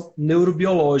proteção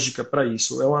neurobiológica para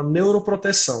isso. É uma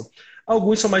neuroproteção.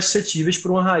 Alguns são mais suscetíveis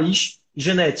por uma raiz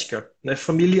genética, né,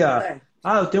 familiar. É.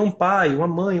 Ah, eu tenho um pai, uma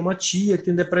mãe, uma tia que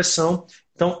tem depressão.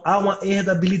 Então, há uma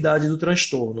herdabilidade do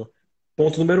transtorno.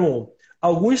 Ponto número um.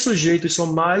 Alguns sujeitos são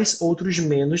mais, outros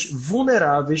menos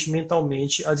vulneráveis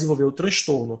mentalmente a desenvolver o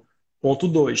transtorno. Ponto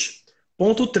 2.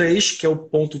 Ponto 3, que é o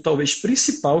ponto talvez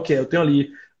principal, que é eu tenho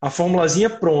ali a formulazinha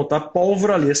pronta, a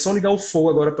pólvora ali, é só ligar o fogo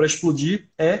agora para explodir,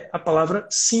 é a palavra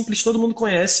simples, todo mundo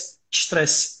conhece,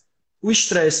 estresse. O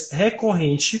estresse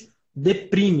recorrente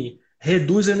deprime,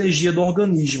 reduz a energia do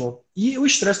organismo. E o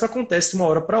estresse não acontece de uma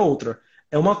hora para outra.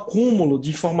 É um acúmulo de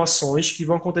informações que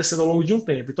vão acontecendo ao longo de um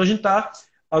tempo. Então a gente está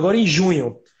agora em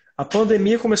junho. A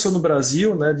pandemia começou no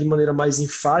Brasil, né, de maneira mais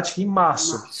enfática em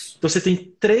março. Março. Então você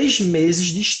tem 3 meses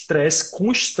de estresse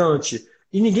constante.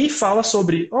 E ninguém fala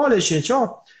sobre, olha, gente,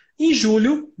 ó, em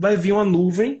julho vai vir uma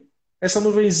nuvem, essa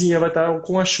nuvenzinha vai estar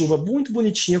com a chuva muito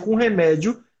bonitinha, com um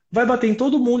remédio, vai bater em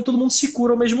todo mundo se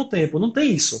cura ao mesmo tempo. Não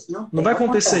tem isso. Não Não tem, vai não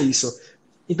acontecer acontece. isso.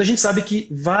 Então a gente sabe que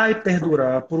vai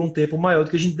perdurar por um tempo maior do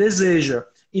que a gente deseja.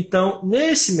 Então,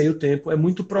 nesse meio tempo, é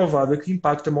muito provável que o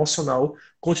impacto emocional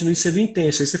continue sendo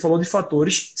intenso. Aí você falou de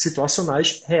fatores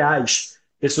situacionais reais.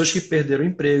 Pessoas que perderam o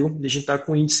emprego, a gente está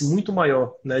com um índice muito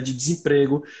maior, né, de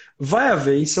desemprego. Vai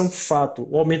haver, isso é um fato,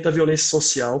 o aumento da violência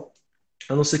social,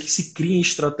 a não ser que se criem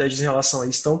estratégias em relação a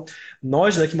isso. Então,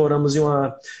 nós, né, que moramos em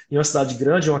uma cidade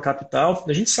grande, em uma capital,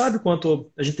 a gente sabe o quanto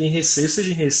a gente tem receio,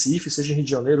 seja em Recife, seja em Rio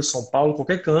de Janeiro, São Paulo,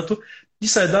 qualquer canto, de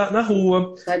sair na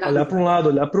rua, Sai na olhar rua. para um lado,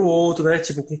 olhar para o outro, né,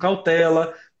 tipo, com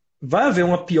cautela. Vai haver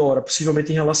uma piora,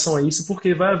 possivelmente, em relação a isso,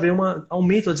 porque vai haver um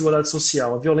aumento da desigualdade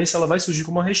social. A violência ela vai surgir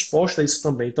como uma resposta a isso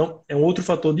também. Então, é um outro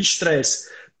fator de estresse.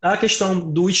 A questão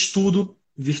do estudo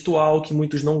virtual, que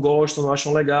muitos não gostam, não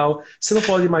acham legal. Você não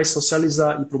pode mais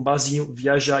socializar, ir para um barzinho,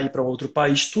 viajar, ir para outro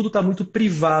país. Tudo está muito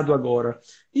privado agora.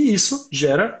 E isso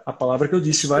gera a palavra que eu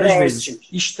disse várias Estresse. vezes,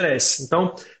 estresse.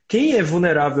 Então, quem é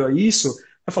vulnerável a isso,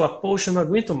 vai falar, poxa, eu não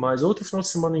aguento mais, outro final de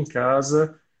semana em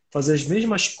casa, fazer as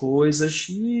mesmas coisas.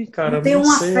 E, Não cara, tem não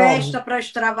uma sei, ó. festa para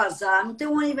extravasar, não tem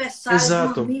um aniversário de um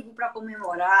Exato, amigo para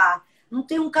comemorar, não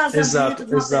tem um casamento exato,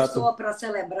 de uma exato. pessoa para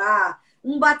celebrar,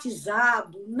 um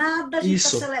batizado, nada a gente está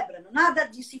Isso, celebrando, nada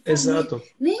disso em família, exato.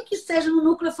 nem que seja no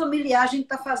núcleo familiar a gente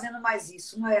está fazendo mais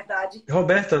isso, não é verdade?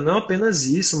 Roberta, não apenas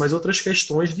isso, mas outras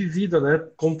questões de vida, né?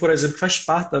 Como, por exemplo, faz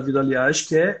parte da vida, aliás,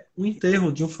 que é o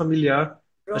enterro de um familiar.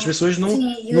 As Pronto. pessoas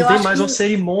Sim, não eu têm acho mais uma que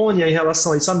cerimônia em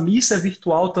relação a isso. A missa é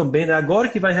virtual também, né? Agora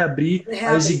que vai reabrir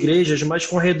as reabrir. igrejas, mas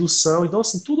com redução. Então,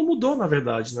 assim, tudo mudou, na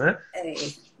verdade, né?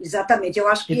 Exatamente. Eu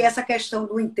acho que E- essa questão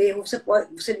do enterro,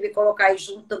 você deve colocar aí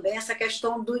junto também essa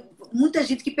questão do muita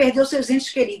gente que perdeu seus entes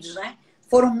queridos, né?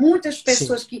 Foram muitas Sim.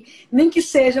 pessoas que, nem que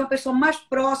seja uma pessoa mais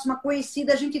próxima,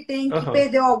 conhecida, a gente tem que Aham.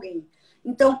 perdeu alguém.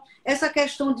 Então, essa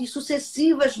questão de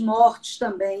sucessivas mortes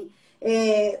também.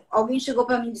 Alguém chegou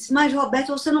para mim e disse: Mas, Roberto,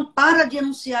 você não para de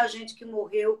anunciar a gente que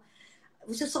morreu.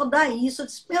 Você só dá isso. Eu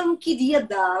disse: Eu não queria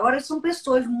dar. Agora, são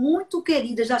pessoas muito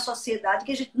queridas da sociedade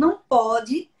que a gente não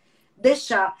pode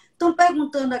deixar. Estão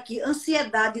perguntando aqui: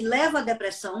 ansiedade leva à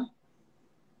depressão?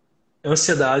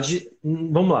 Ansiedade,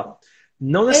 vamos lá.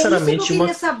 Não É isso que eu necessariamente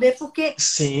queria uma. saber, porque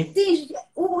Sim.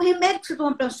 o remédio que você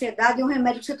toma para ansiedade é um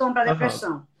remédio que você toma para Aham.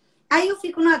 depressão. Aí eu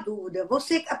fico na dúvida.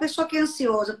 A pessoa que é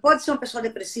ansiosa, pode ser uma pessoa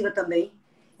depressiva também?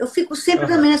 Eu fico sempre Aham.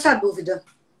 também nessa dúvida.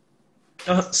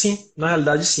 Sim, na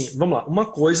realidade, sim. Vamos lá. Uma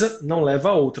coisa não leva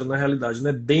a outra, na realidade. Não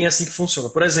é bem assim que funciona.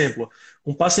 Por exemplo,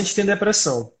 um paciente tem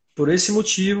depressão. Por esse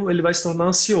motivo, ele vai se tornar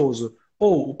ansioso.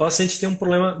 Ou o paciente tem um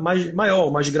problema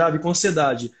maior, mais grave, com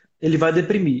ansiedade. Ele vai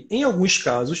deprimir. Em alguns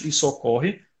casos, isso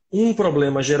ocorre. Um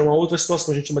problema gera uma outra situação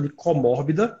que a gente chama de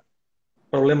comórbida,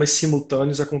 problemas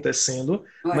simultâneos acontecendo,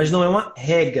 mas Olha, não é uma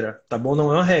regra, tá bom?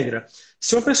 Não é uma regra.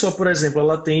 Se uma pessoa, por exemplo,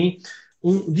 ela tem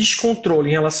um descontrole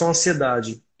em relação à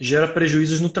ansiedade, gera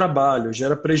prejuízos no trabalho,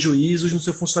 gera prejuízos no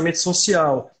seu funcionamento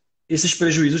social. Esses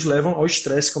prejuízos levam ao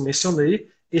estresse que eu mencionei.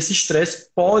 Esse estresse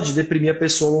pode deprimir a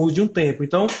pessoa ao longo de um tempo.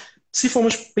 Então, se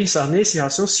formos pensar nesse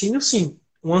raciocínio, sim,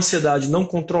 uma ansiedade não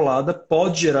controlada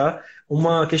pode gerar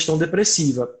uma questão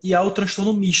depressiva. E há o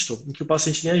transtorno misto, em que o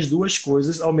paciente tem as duas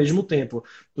coisas ao mesmo tempo,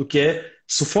 o que é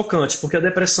sufocante, porque a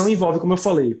depressão envolve, como eu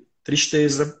falei,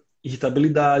 tristeza,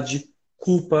 irritabilidade,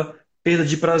 culpa, perda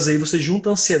de prazer. E você junta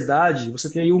a ansiedade, você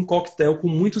tem aí um coquetel com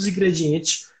muitos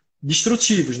ingredientes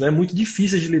destrutivos, né? Muito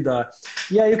difíceis de lidar.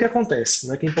 E aí o que acontece,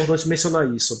 né? Que é importante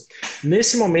mencionar isso.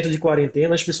 Nesse momento de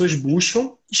quarentena, as pessoas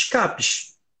buscam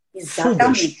escapes,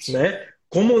 fugas, exatamente. né?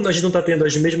 Como a gente não está tendo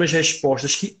as mesmas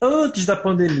respostas que antes da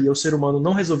pandemia o ser humano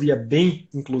não resolvia bem,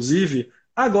 inclusive,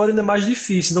 agora ainda é mais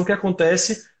difícil. Então, o que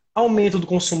acontece? Aumento do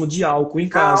consumo de álcool em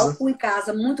casa, Álcool em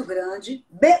casa muito grande.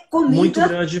 muito Comida,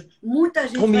 grande. muita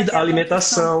gente vai Comida, ter a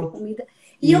compulsão por alimentação. comida.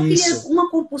 E eu queria Isso. uma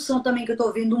compulsão também que eu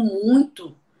estou vendo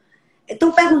muito.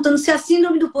 Estão perguntando se a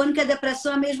síndrome do pânico e a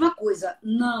depressão é a mesma coisa.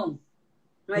 Não,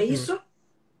 não é Uhum. isso?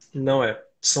 Não é.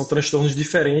 São transtornos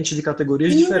diferentes, de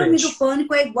categorias Síndrome do diferentes.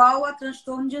 pânico é igual a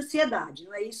transtorno de ansiedade,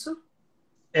 não é isso?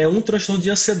 É um transtorno de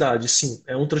ansiedade, sim.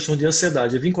 É um transtorno de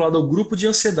ansiedade. É vinculado ao grupo de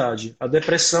ansiedade. A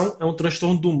depressão é um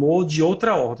transtorno do humor de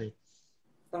outra ordem.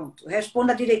 Pronto,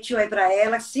 responda direitinho aí para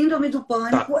ela. Síndrome do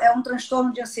pânico Tá. é um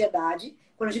transtorno de ansiedade.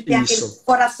 Quando a gente tem aquele Isso.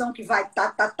 coração que vai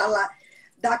tá lá,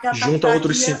 dá aquela Junto a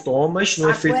outros taquicardia, sintomas, no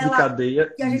efeito de aquela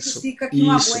cadeia. que a gente Isso. fica que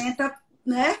não Isso. aguenta,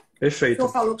 né? O senhor Perfeito.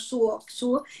 falou que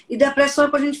sua. E depressão é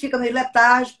quando a gente fica meio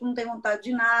letárgico, não tem vontade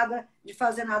de nada, de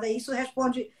fazer nada. Isso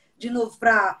responde de novo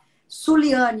para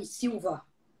Suliane Silva.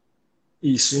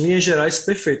 Isso. Em linhas gerais,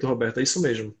 perfeito, Roberto. É isso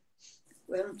mesmo.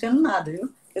 Eu não entendo nada, viu?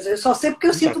 Quer dizer, eu só sei porque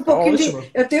eu Tá, sinto um tá pouquinho de.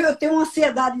 ótimo. Eu tenho uma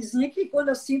ansiedadezinha que quando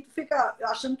eu sinto, fica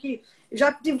achando que.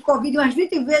 Já tive Covid umas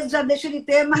 20 vezes, já deixei de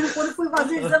ter, mas quando fui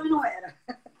fazer o exame não era.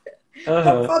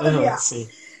 Por Aham, falta de aham, ar.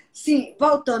 sim. Sim,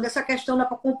 voltando, essa questão da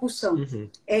compulsão.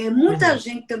 Uhum, Muita uhum.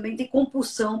 gente também tem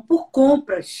compulsão por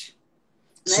compras,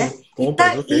 né? Sim, E compras,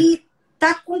 tá, ok. e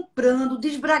tá comprando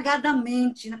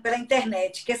desbragadamente, né, pela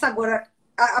internet, que essa agora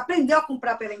aprendeu a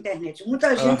comprar pela internet.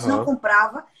 Muita gente não Aham,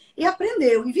 comprava e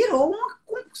aprendeu, e virou uma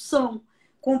compulsão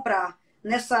comprar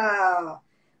nessa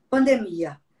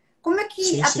pandemia. Como é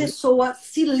que sim, a sim. pessoa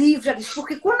se livra disso?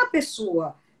 Porque quando a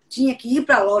pessoa tinha que ir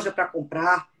para a loja para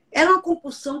comprar, era uma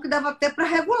compulsão que dava até para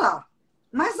regular.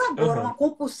 Mas agora, uma Aham,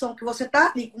 compulsão que você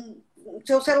está ali com o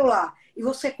seu celular e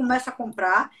você começa a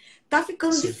comprar, está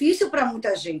ficando sim. difícil para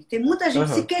muita gente. Tem muita gente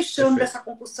se Aham, queixando perfeito. dessa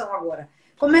compulsão agora.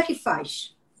 Como é que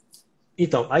faz?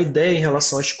 Então, a ideia em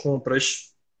relação às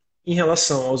compras, em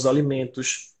relação aos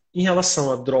alimentos, em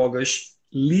relação a drogas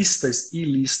lícitas e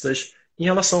ilícitas, em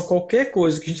relação a qualquer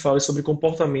coisa que a gente fale sobre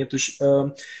comportamentos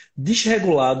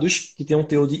desregulados, que tem um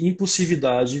teor de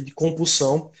impulsividade, de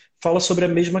compulsão, fala sobre a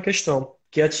mesma questão,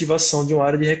 que é a ativação de uma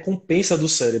área de recompensa do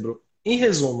cérebro. Em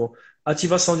resumo,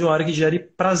 ativação de uma área que gere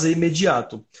prazer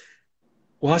imediato.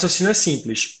 O raciocínio é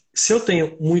simples. Se eu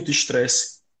tenho muito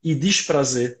estresse e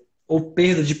desprazer ou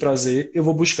perda de prazer, eu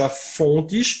vou buscar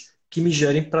fontes que me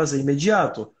gerem prazer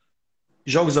imediato.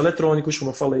 Jogos eletrônicos,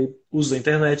 como eu falei, uso da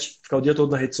internet, ficar o dia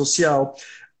todo na rede social.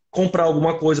 comprar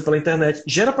alguma coisa pela internet.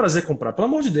 Gera prazer comprar, pelo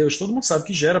amor de Deus, todo mundo sabe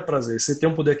que gera prazer. Você tem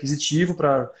um poder aquisitivo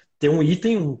para ter um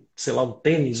item, sei lá, um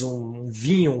tênis, um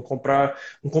vinho, comprar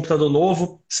um computador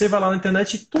novo, você vai lá na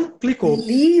internet e tum, clicou.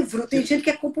 Livro, tem gente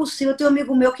que é compulsivo. Eu tenho um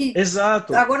amigo meu que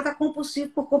Exato. agora está compulsivo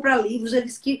por comprar livros. Ele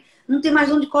disse que não tem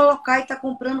mais onde colocar e está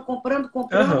comprando, comprando,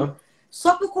 comprando, Aham.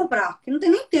 só por comprar. Que não tem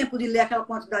nem tempo de ler aquela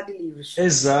quantidade de livros.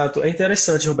 Exato. É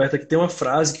interessante, Roberta, que tem uma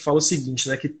frase que fala o seguinte,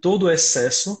 né? Que todo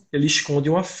excesso, ele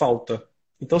esconde uma falta.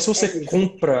 Então, se É você mesmo.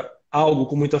 compra algo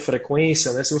com muita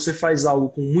frequência, né? Se você faz algo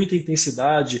com muita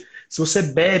intensidade, se você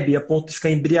bebe a ponto de ficar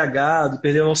embriagado,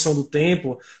 perder a noção do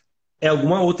tempo, é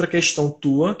alguma outra questão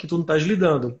tua que tu não estás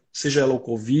lidando. Seja ela o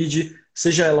Covid,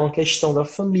 seja ela uma questão da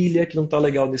família que não está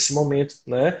legal nesse momento,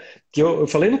 né? Que eu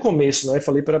falei no começo, né?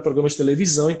 Falei para programas de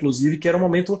televisão, inclusive, que era um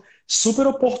momento super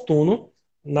oportuno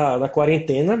na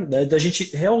quarentena, né? Da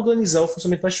gente reorganizar o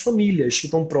funcionamento das famílias que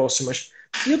estão próximas.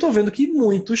 E eu estou vendo que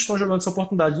muitos estão jogando essa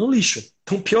oportunidade no lixo.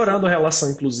 Estão piorando a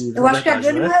relação, inclusive, Eu na acho que a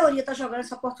verdade, grande né? maioria está jogando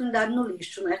essa oportunidade no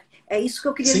lixo, né? É isso que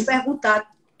eu queria lhe Sim, perguntar.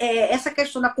 Essa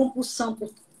questão da compulsão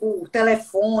por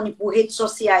telefone, por redes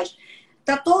sociais.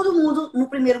 Tá todo mundo, no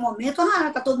primeiro momento,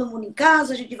 tá todo mundo em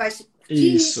casa, a gente vai se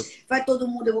curtir, isso. vai todo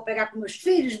mundo, eu vou pegar com meus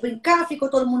filhos, brincar, ficou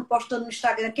todo mundo postando no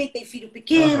Instagram, quem tem filho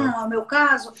pequeno, Aham, não é o meu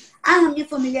caso. Ah, minha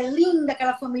família é linda,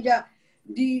 aquela família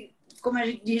de, como a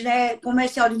gente diz, né,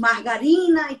 comercial de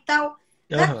margarina e tal.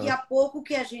 Daqui aham. a pouco o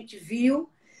que a gente viu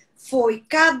foi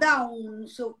cada um no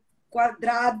seu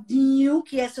quadradinho,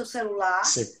 que é seu celular,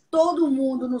 Sim. todo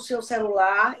mundo no seu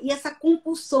celular, e essa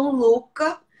compulsão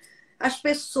louca, as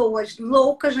pessoas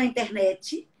loucas na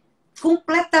internet,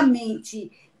 completamente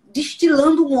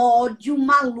destilando um ódio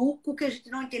maluco que a gente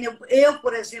não entendeu. Eu,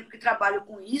 por exemplo, que trabalho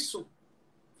com isso,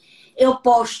 eu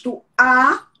posto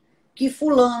que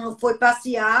fulano foi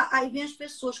passear, aí vem as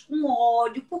pessoas com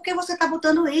ódio. Por que você está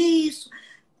botando isso?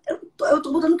 Eu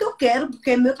estou botando o que eu quero,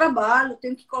 porque é meu trabalho, eu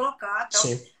tenho que colocar tal.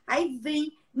 Sim. Aí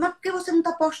vem, mas por que você não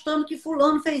está postando que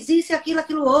fulano fez isso e aquilo,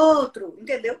 aquilo outro?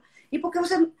 Entendeu? E por que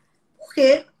você.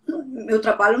 Porque meu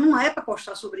trabalho não é para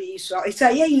postar sobre isso. Isso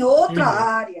aí é em outra Uhum.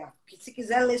 área. Que se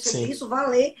quiser ler sobre Sim. isso, vá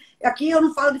ler. Aqui eu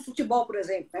não falo de futebol, por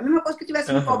exemplo. É a mesma coisa que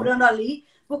estivesse me Aham. cobrando ali,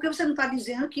 porque você não está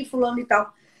dizendo que fulano e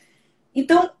tal.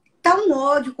 Então, tá um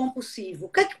ódio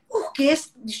compulsivo. Por que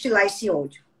destilar esse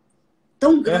ódio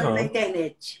tão grande na Aham.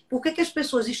 internet? Por que as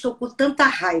pessoas estão com tanta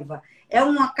raiva? É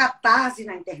uma catarse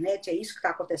na internet? É isso que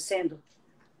está acontecendo?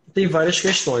 Tem várias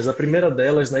questões. A primeira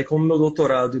delas, né, como meu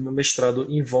doutorado e meu mestrado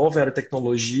envolvem a área de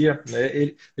tecnologia,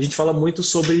 né, a gente fala muito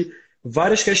sobre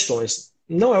várias questões.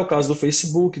 Não é o caso do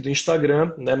Facebook, do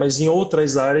Instagram, né, mas em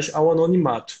outras áreas há o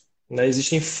anonimato. Né?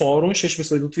 Existem fóruns que as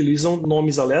pessoas utilizam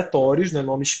nomes aleatórios, né,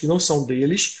 nomes que não são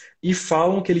deles, e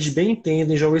falam que eles bem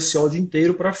entendem, jogam esse ódio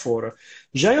inteiro para fora.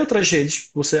 Já em outras redes,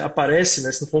 você aparece,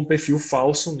 né, se não for um perfil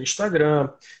falso, no Instagram,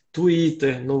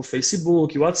 Twitter, no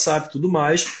Facebook, WhatsApp, tudo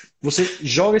mais. Você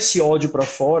joga esse ódio para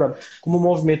fora como um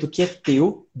movimento que é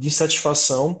teu, de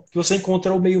satisfação, que você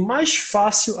encontra o meio mais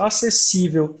fácil,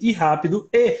 acessível e rápido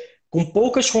e com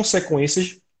poucas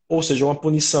consequências, ou seja, uma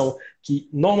punição que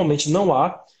normalmente não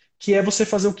há, que é você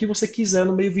fazer o que você quiser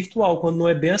no meio virtual, quando não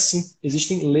é bem assim.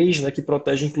 Existem leis, né, que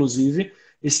protegem, inclusive,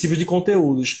 esse tipo de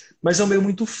conteúdos. Mas é um meio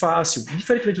muito fácil.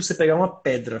 Diferentemente de você pegar uma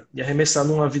pedra e arremessar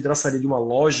numa vidraçaria de uma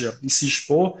loja e se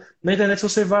expor, na internet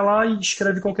você vai lá e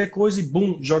escreve qualquer coisa e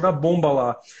bum, joga a bomba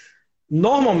lá.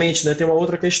 Normalmente, né, tem uma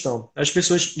outra questão. As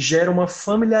pessoas geram uma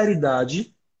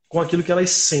familiaridade com aquilo que elas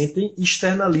sentem e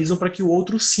externalizam para que o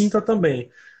outro sinta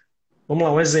também. Vamos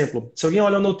lá, um exemplo. Se alguém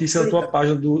olha a notícia na tua Explica.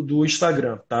 página do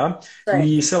Instagram, tá? E,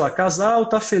 Certo. sei lá, casal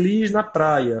tá feliz na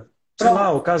praia. Sei lá,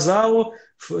 o Pronto. casal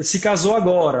se casou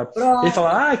agora. Ele Pronto.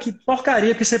 fala, ah, que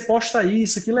porcaria que você posta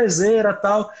isso, que leseira,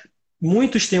 tal.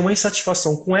 Muitos têm uma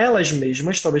insatisfação com elas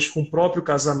mesmas, talvez com o próprio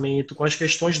casamento, com as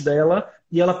questões dela,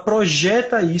 e ela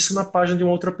projeta isso na página de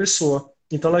uma outra pessoa.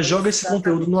 Então ela joga esse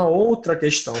conteúdo numa Exatamente. outra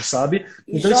questão, sabe?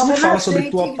 E Então isso não joga na fala sobre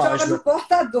gente tua e joga no página.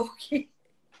 portador, que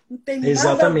não tem nada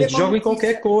a ver Exatamente, com a joga em qualquer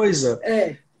notícia. coisa.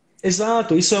 É.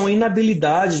 Exato, isso é uma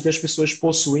inabilidade que as pessoas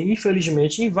possuem,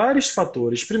 infelizmente, em vários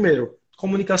fatores. Primeiro,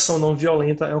 comunicação não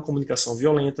violenta é uma comunicação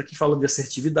violenta que fala de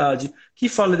assertividade, que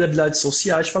fala de habilidades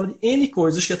sociais, fala de N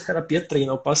coisas que a terapia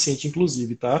treina o paciente,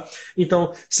 inclusive, tá?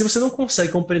 Então, se você não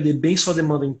consegue compreender bem sua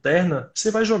demanda interna,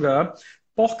 você vai jogar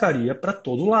porcaria para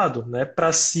todo lado, né?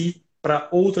 Para si, para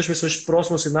outras pessoas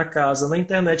próximas a você na casa, na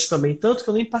internet também, tanto que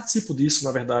eu nem participo disso,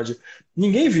 na verdade.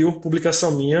 Ninguém viu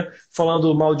publicação minha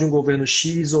falando mal de um governo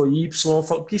X ou Y,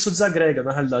 porque isso desagrega,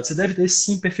 na realidade. Você deve ter,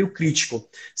 sim, perfil crítico.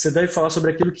 Você deve falar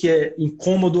sobre aquilo que é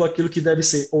incômodo, aquilo que deve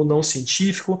ser ou não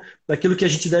científico, daquilo que a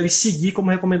gente deve seguir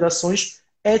como recomendações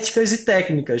éticas e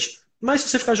técnicas. Mas se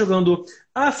você ficar jogando,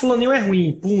 fulaninho é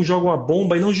ruim, pum, joga uma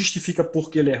bomba e não justifica por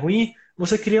que ele é ruim,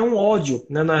 você cria um ódio,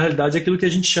 né? Na realidade, é aquilo que a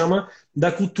gente chama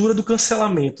da cultura do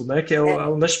cancelamento, né? Que é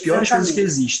uma das piores coisas que Exatamente.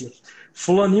 existem.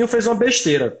 Fulaninho fez uma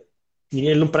besteira.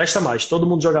 Ele não presta mais. Todo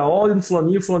mundo joga ódio no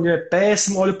fulaninho, o fulaninho é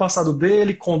péssimo, olha o passado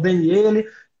dele, condene ele.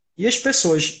 E as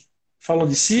pessoas falam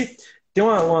de si. Tem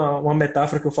uma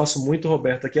metáfora que eu faço muito,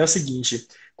 Roberta, que é a seguinte: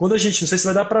 quando a gente, não sei se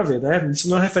vai dar para ver, né? Isso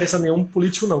não é referência a nenhum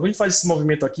político, não. Quando a gente faz esse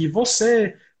movimento aqui,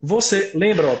 você,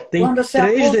 lembra, ó, tem Quando você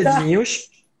três aponta. dedinhos,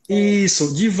 É,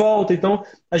 isso, de volta. Então,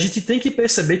 a gente tem que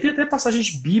perceber, tem até passagens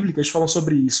bíblicas que falam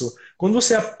sobre isso. Quando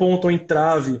você aponta um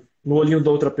entrave no olhinho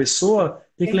da outra pessoa,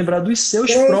 tem que tem lembrar dos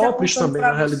seus três próprios apontando também,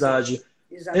 para na você. realidade.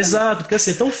 Exatamente. Exato, porque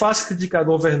assim, é tão fácil criticar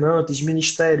governantes,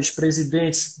 ministérios,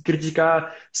 presidentes,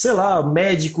 criticar, sei lá,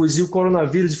 médicos e o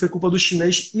coronavírus e foi culpa do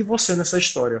chinês e você nessa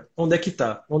história. Onde é que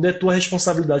tá? Onde é a tua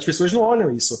responsabilidade? As pessoas não olham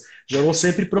isso. Jogam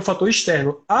sempre pro fator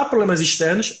externo. Há problemas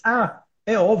externos?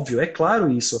 É óbvio, é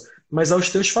claro isso. Mas há os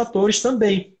teus fatores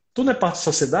também. Tu não é parte da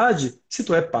sociedade? Se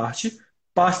tu é parte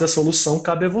da solução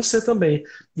cabe a você também.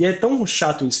 E é tão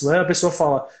chato isso, né? A pessoa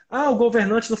fala, o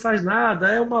governante não faz nada,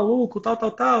 é um maluco, tal,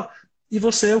 tal, tal. E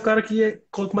você é o cara que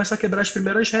começa a quebrar as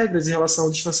primeiras regras em relação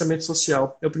ao distanciamento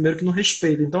social. É o primeiro que não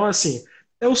respeita. Então, assim,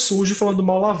 é o sujo falando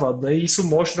mal lavado, né? E isso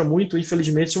mostra muito,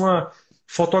 infelizmente, uma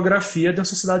fotografia de uma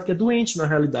sociedade que é doente na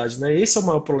realidade, né? Esse é o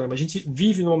maior problema. A gente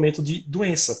vive num momento de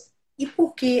doença. E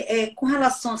porque, com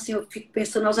relação, assim, eu fico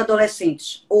pensando aos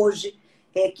adolescentes, hoje,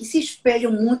 que se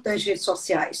espelham muito nas redes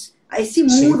sociais. A esse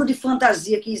mundo Sim, de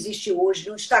fantasia que existe hoje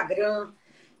no Instagram,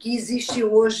 que existe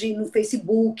hoje no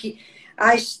Facebook.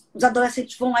 Os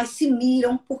adolescentes vão lá e se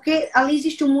miram, porque ali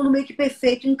existe um mundo meio que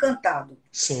perfeito, encantado.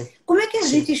 sim, Como é que a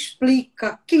gente sim.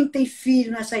 explica quem tem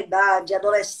filho nessa idade,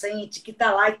 adolescente, que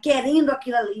está lá e querendo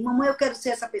aquilo ali? Mamãe, eu quero ser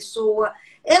essa pessoa.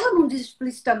 Ela não diz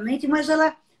explicitamente, mas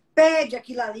ela pede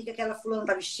aquilo ali que aquela fulana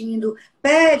está vestindo,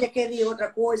 pede aquele outra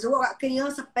coisa, ou a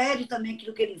criança pede também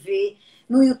aquilo que ele vê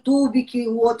no YouTube, que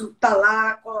o outro está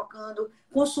lá colocando,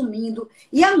 consumindo.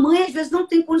 E a mãe, às vezes, não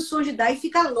tem condições de dar e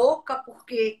fica louca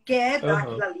porque quer dar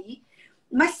aquilo Aham. ali,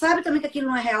 mas sabe também que aquilo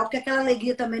não é real, porque aquela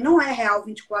alegria também não é real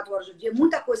 24 horas do dia,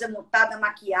 muita coisa é montada,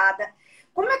 maquiada.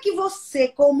 Como é que você,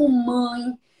 como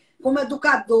mãe, como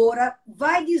educadora,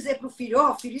 vai dizer para o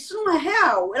filho, filho, isso não é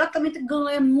real. Ela também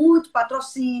ganha muito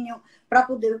patrocínio para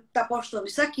poder estar postando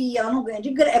isso aqui, ela não ganha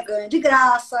ganha de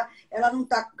graça, ela não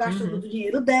está gastando Uhum. do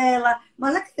dinheiro dela,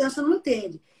 mas a criança não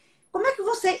entende. Como é que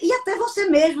você, e até você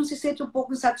mesmo se sente um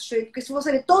pouco insatisfeito, porque se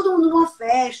você vê todo mundo numa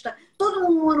festa, todo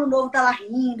mundo no ano novo está lá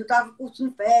rindo, está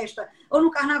curtindo festa, ou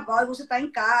no carnaval e você está em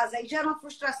casa, aí gera uma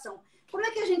frustração. Como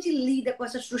é que a gente lida com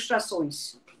essas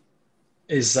frustrações?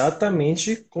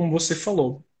 Exatamente como você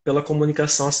falou, pela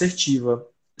comunicação assertiva.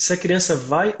 Se a criança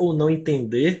vai ou não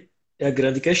entender, é a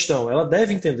grande questão. Ela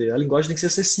deve entender, a linguagem tem que ser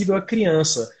acessível à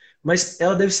criança, mas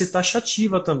ela deve ser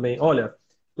taxativa também. Olha,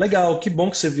 legal, que bom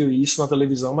que você viu isso na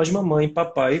televisão, mas mamãe e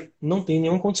papai não têm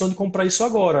nenhuma condição de comprar isso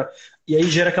agora. E aí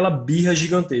gera aquela birra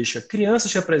gigantesca.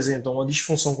 Crianças que apresentam uma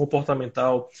disfunção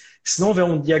comportamental, se não houver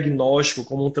um diagnóstico,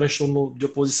 como um transtorno de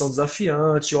oposição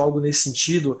desafiante ou algo nesse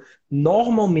sentido,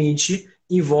 normalmente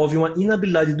envolve uma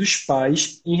inabilidade dos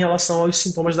pais em relação aos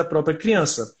sintomas da própria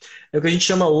criança. É o que a gente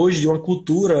chama hoje de uma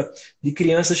cultura de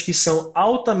crianças que são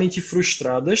altamente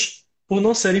frustradas por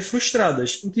não serem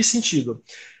frustradas. Em que sentido?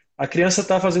 A criança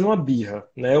está fazendo uma birra,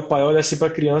 né? O pai olha assim para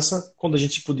a criança, quando a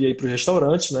gente podia ir para o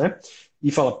restaurante, né?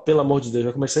 E fala, pelo amor de Deus,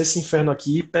 vai começar esse inferno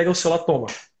aqui, pega o celular, toma.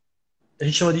 A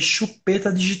gente chama de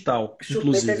chupeta digital, Chupeta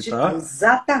inclusive, digital, tá?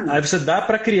 Aí você exatamente. dá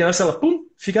para a criança, ela pum,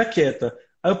 fica quieta.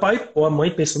 Aí o pai ou a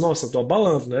mãe pensa, nossa, eu tô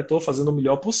abalando, né? Tô fazendo o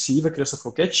melhor possível, a criança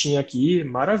ficou quietinha aqui,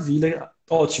 maravilha,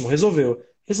 ótimo, resolveu.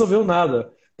 Resolveu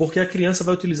nada, porque a criança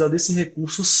vai utilizar desse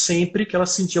recurso sempre que ela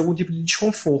sentir algum tipo de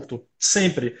desconforto,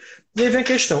 sempre. E aí vem a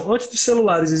questão, antes dos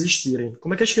celulares existirem,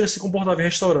 como é que as crianças se comportavam em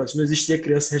restaurantes? Não existia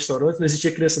criança em restaurante, não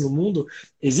existia criança no mundo?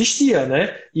 Existia,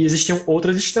 né? E existiam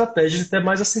outras estratégias até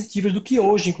mais assertivas do que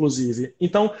hoje, inclusive.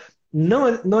 Então,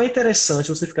 não é interessante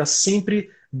você ficar sempre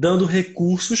dando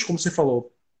recursos, como você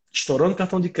falou, estourando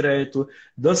cartão de crédito,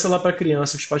 dando celular para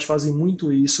criança, os pais fazem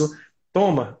muito isso.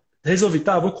 Toma, resolvi,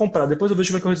 tá, vou comprar, depois eu vejo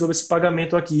como é que eu resolvo esse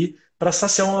pagamento aqui para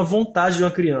saciar uma vontade de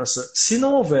uma criança. Se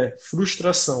não houver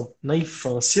frustração na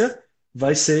infância,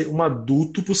 vai ser um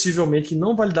adulto possivelmente que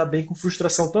não vai lidar bem com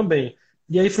frustração também.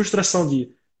 E aí, frustração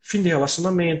de fim de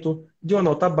relacionamento, de uma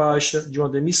nota baixa, de uma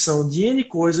demissão, de N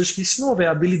coisas que, se não houver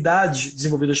habilidades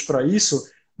desenvolvidas para isso,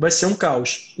 vai ser um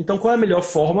caos. Então, qual é a melhor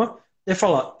forma? É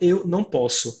falar, eu não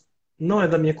posso. Não é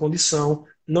da minha condição,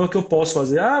 não é o que eu posso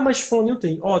fazer. Ah, mas fulaninho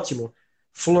tem. Ótimo.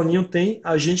 Fulaninho tem,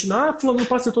 a gente não, fulaninho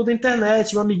passa toda a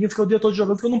internet, meu amiguinho fica o dia todo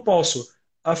jogando que eu não posso.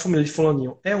 A família de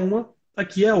fulaninho é uma,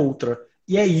 aqui é outra.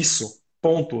 E é isso,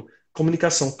 ponto.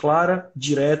 Comunicação clara,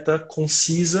 direta,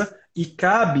 concisa e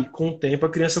cabe com o tempo a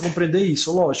criança compreender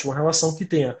isso. Lógico, uma relação que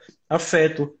tenha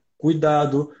afeto,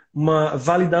 cuidado, uma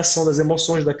validação das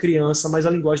emoções da criança, mas a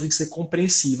linguagem tem que ser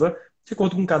compreensiva, de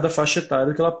acordo com cada faixa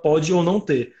etária que ela pode ou não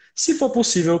ter. Se for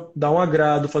possível dar um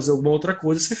agrado, fazer alguma outra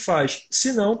coisa, você faz.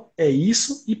 Se não, é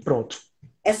isso e pronto.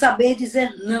 É saber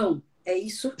dizer não. É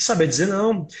isso? Saber dizer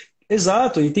não.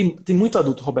 Exato, e tem muito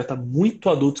adulto, Roberta, muito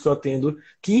adulto que eu atendo,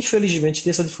 que infelizmente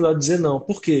tem essa dificuldade de dizer não.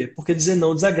 Por quê? Porque dizer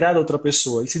não desagrada a outra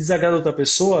pessoa. E se desagrada a outra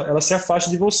pessoa, ela se afasta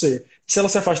de você. Se ela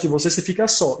se afasta de você, você fica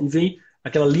só. E vem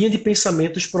aquela linha de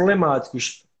pensamentos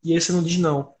problemáticos. E aí você não diz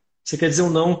não. Você quer dizer um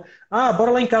não. Ah,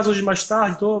 bora lá em casa hoje mais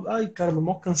tarde. Tô, ai, caramba,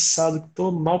 mal cansado,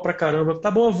 tô mal pra caramba. Tá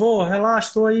bom, eu vou,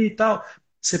 relaxa, tô aí e tal.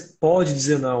 Você pode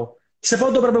dizer não. Você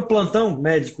pode dobrar meu plantão,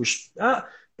 médicos. Ah,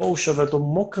 poxa, velho, tô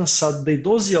mó cansado, dei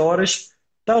 12 horas.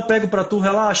 Tá, eu pego pra tu,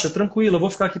 relaxa, tranquilo, eu vou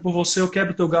ficar aqui por você, eu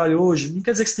quebro teu galho hoje. Não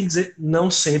quer dizer que você tem que dizer não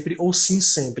sempre ou sim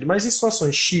sempre, mas em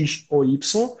situações X ou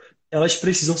Y, elas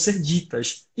precisam ser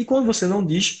ditas. E quando você não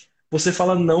diz, você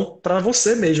fala não para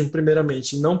você mesmo,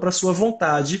 primeiramente, não para sua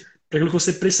vontade, para aquilo que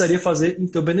você precisaria fazer em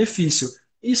teu benefício.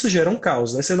 Isso gera um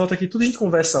caos, né? Você nota que tudo que a gente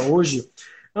conversa hoje,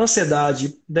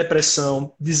 ansiedade,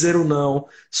 depressão, dizer o não,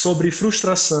 sobre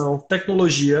frustração,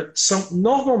 tecnologia, são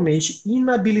normalmente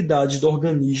inabilidades do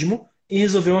organismo em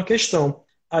resolver uma questão.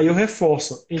 Aí eu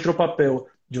reforço, entra o papel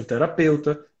de um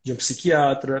terapeuta, de um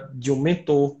psiquiatra, de um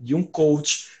mentor, de um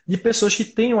coach, de pessoas que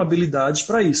tenham habilidades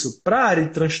para isso. Para a área de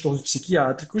transtornos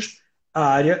psiquiátricos, a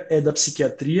área é da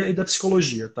psiquiatria e da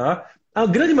psicologia, tá? A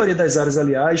grande maioria das áreas,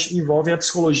 aliás, envolvem a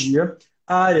psicologia,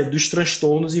 a área dos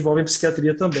transtornos envolve a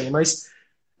psiquiatria também, mas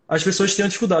as pessoas têm a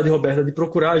dificuldade, Roberta, de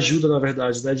procurar ajuda, na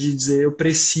verdade, né? De dizer eu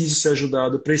preciso ser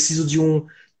ajudado, eu preciso de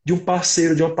um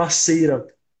parceiro, de uma parceira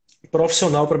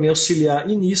profissional para me auxiliar.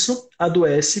 E nisso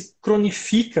adoece,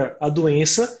 cronifica a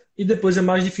doença e depois é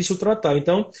mais difícil tratar.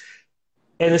 Então,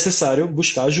 é necessário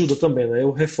buscar ajuda também, né?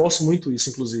 Eu reforço muito isso,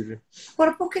 inclusive.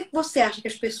 Agora, por que você acha que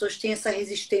as pessoas têm essa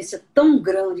resistência tão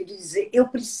grande de dizer eu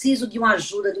preciso de uma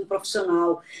ajuda de um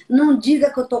profissional? Não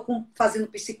diga que eu estou fazendo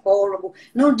psicólogo,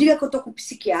 não diga que eu estou com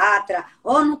psiquiatra,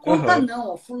 ó, não conta Aham. não,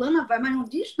 ó, fulana vai, mas não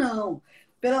diz não.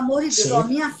 Pelo amor de Deus, ó, Sim,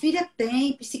 minha filha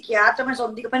tem psiquiatra, mas ó,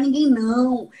 não diga para ninguém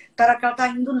não, para que ela está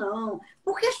indo não.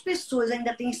 Por que as pessoas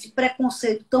ainda têm esse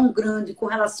preconceito tão grande com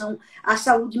relação à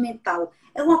saúde mental?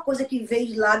 É uma coisa que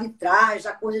veio lá de trás,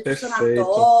 a coisa dos perfeito.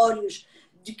 sanatórios,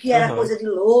 de que era Aham. coisa de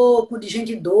louco, de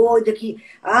gente doida, que,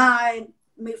 ai,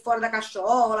 meio fora da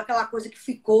cachola, aquela coisa que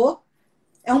ficou.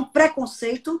 É um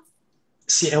preconceito.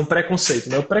 Sim, é um preconceito,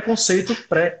 né? O preconceito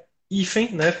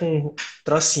pré-hífen, né? Com um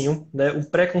tracinho, né? O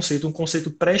preconceito, um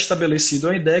conceito pré-estabelecido,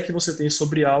 é uma ideia que você tem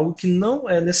sobre algo que não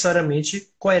é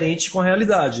necessariamente coerente com a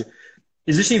realidade.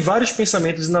 Existem vários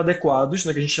pensamentos inadequados,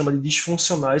 né, que a gente chama de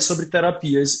disfuncionais, sobre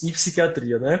terapias e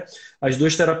psiquiatria, né? As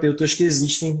duas terapeutas que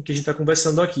existem, que a gente está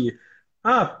conversando aqui.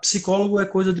 Ah, psicólogo é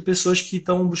coisa de pessoas que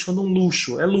estão buscando um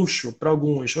luxo, é luxo para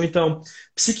alguns. Ou então,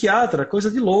 psiquiatra, coisa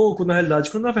de louco, na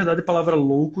realidade, quando na verdade a palavra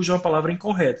louco já é uma palavra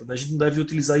incorreta, né? A gente não deve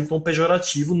utilizar em tom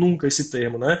pejorativo nunca esse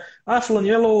termo, né? Ah,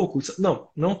 fulaninho é louco. Não,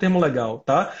 não é um termo legal,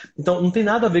 tá? Então, não tem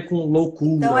nada a ver com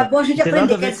Então é loucura, bom a gente não tem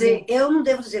nada aprender. a Quer ver dizer, com eu não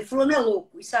devo dizer, fulano é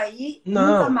louco. Isso aí,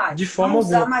 nunca não, de mais. Não forma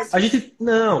usar alguma. mais A isso. gente,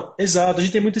 não, exato, a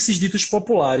gente tem muito esses ditos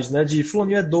populares, né? De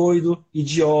fulaninho é doido,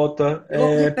 idiota,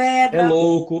 Louco de é pedra,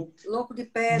 louco. louco de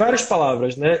Várias pedra.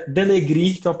 palavras, né?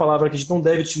 Denegrir, que é uma palavra que a gente não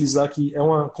deve utilizar, que é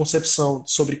uma concepção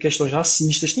sobre questões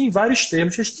racistas. Tem vários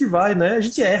termos que a gente vai, né? A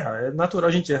gente erra, é natural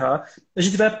a gente errar. A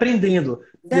gente vai aprendendo.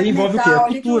 E aí Débil envolve o quê? A mental, a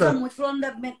gente usa cultura. muito. Fulano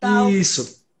débil mental,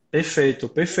 Isso,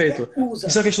 perfeito, a gente perfeito.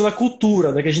 Isso é usa. a questão da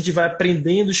cultura, né? Que a gente vai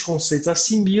aprendendo os conceitos,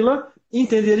 assimila e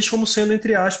entende eles como sendo,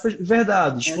 entre aspas,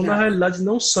 verdades, quando na Verdade. realidade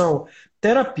não são.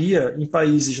 Terapia em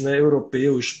países, né,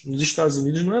 europeus, nos Estados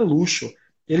Unidos, não é luxo.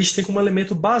 Eles têm como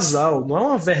elemento basal, não é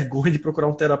uma vergonha de procurar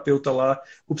um terapeuta lá.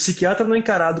 O psiquiatra não é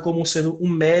encarado como sendo um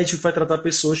médico que vai tratar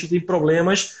pessoas que têm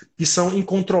problemas que são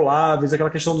incontroláveis, aquela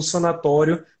questão do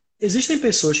sanatório. Existem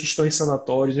pessoas que estão em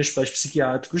sanatórios, em hospitais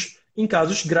psiquiátricos, em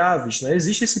casos graves, né?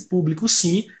 Existe esse público,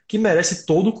 sim, que merece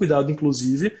todo o cuidado,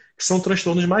 inclusive, que são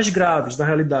transtornos mais graves, na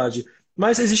realidade.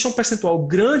 Mas existe um percentual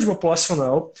grande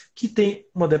populacional que tem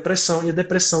uma depressão, e a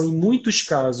depressão, em muitos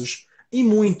casos, em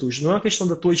muitos, não é uma questão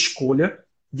da tua escolha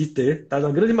de ter, tá?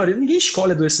 Na grande maioria, ninguém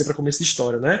escolhe adoecer para começo de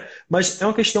história, né? Mas é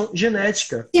uma questão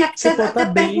genética. E Você até, pode estar até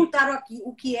bem. perguntaram aqui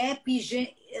o que é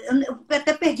epigenia. Eu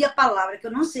até perdi a palavra, que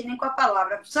eu não sei nem qual a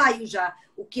palavra. Saiu já.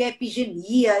 O que é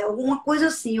epigenia, alguma coisa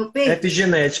assim, eu perdi.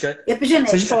 Epigenética.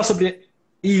 Se a gente falar Epigenética. sobre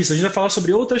Isso, a gente vai falar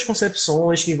sobre outras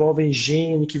concepções que envolvem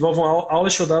gene, que envolvem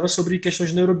aulas que eu dava sobre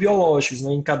questões neurobiológicas,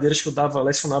 né, em cadeiras que eu dava,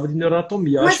 lecionava de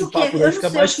neuroanatomia. Eu acho Mas que o o que? papo daí Eu não fica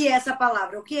sei o mais. que é essa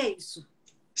palavra. O que é isso?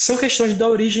 São questões da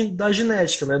origem da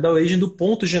genética, né, da origem do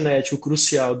ponto genético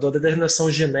crucial, da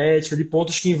determinação genética, de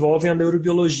pontos que envolvem a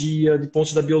neurobiologia, de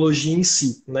pontos da biologia em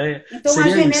si, né? Então, a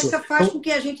Seria isso. genética faz com Então,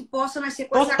 que a gente possa nascer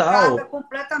com essa carga total,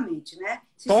 completamente, né?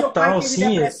 Se seu pai total, teve sim.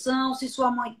 depressão, se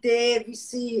sua mãe teve,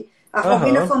 se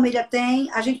alguém da Aham. família tem,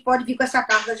 a gente pode vir com essa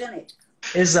carga genética.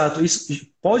 Exato, isso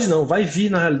pode não, vai vir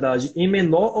na realidade em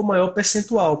menor ou maior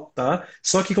percentual, tá?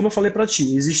 Só que, como eu falei para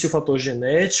ti, existe o fator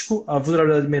genético, a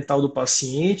vulnerabilidade mental do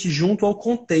paciente, junto ao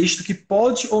contexto que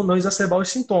pode ou não exacerbar os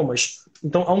sintomas.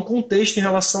 Então, há um contexto em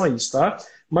relação a isso, tá?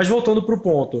 Mas voltando para o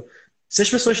ponto, se as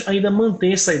pessoas ainda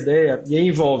mantêm essa ideia, e aí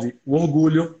envolve o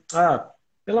orgulho,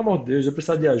 pelo amor de Deus, eu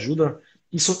preciso de ajuda,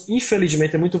 isso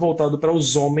infelizmente é muito voltado para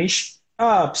os homens.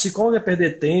 Psicólogo é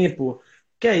perder tempo.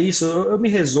 Que é isso? Eu me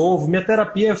resolvo. Minha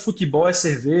terapia é futebol, é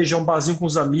cerveja, é um barzinho com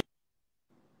os amigos.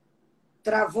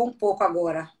 Travou um pouco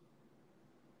agora.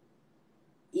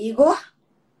 Igor?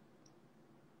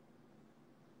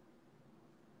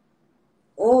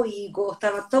 Ô, Igor,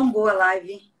 tava tão boa a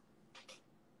live.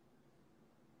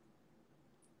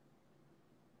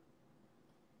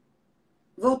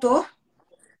 Voltou?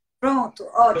 Pronto,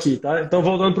 Aqui, ótimo. tá? Então,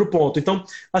 voltando para o ponto. Então,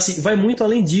 assim, vai muito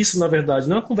além disso, na verdade.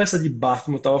 Não é uma conversa de bar,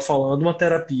 como eu estava falando, uma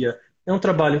terapia. É um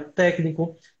trabalho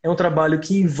técnico, é um trabalho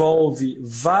que envolve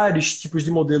vários tipos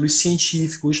de modelos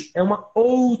científicos. É uma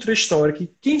outra história que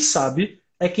quem sabe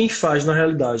é quem faz na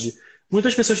realidade.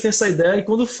 Muitas pessoas têm essa ideia e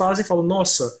quando fazem, falam: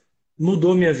 Nossa,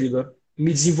 mudou minha vida,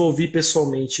 me desenvolvi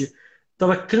pessoalmente.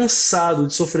 Estava cansado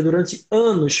de sofrer durante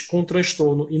anos com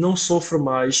transtorno e não sofro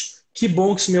mais. Que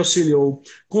bom que isso me auxiliou.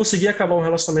 Consegui acabar um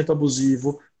relacionamento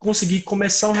abusivo, consegui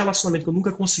começar um relacionamento que eu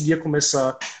nunca conseguia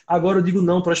começar. Agora eu digo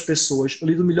não para as pessoas, eu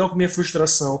lido melhor com minha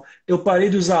frustração. Eu parei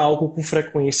de usar álcool com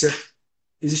frequência.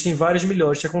 Existem várias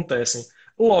melhores que acontecem.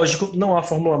 Lógico, não há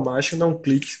fórmula mágica, não é um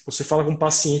clique. Você fala com o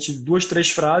paciente duas, três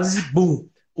frases e bum,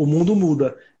 o mundo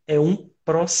muda. É um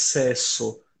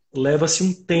processo. Leva-se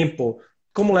um tempo.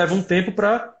 Como leva um tempo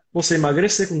para você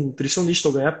emagrecer com um nutricionista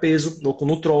ou ganhar peso, ou com um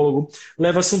nutrólogo.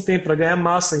 Leva-se um tempo para ganhar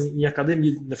massa em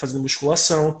academia, né, fazendo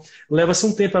musculação. Leva-se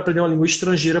um tempo para aprender uma língua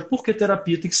estrangeira, porque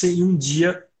terapia tem que ser em um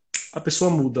dia a pessoa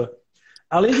muda.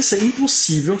 Além de ser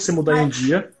impossível você mudar em um Mas,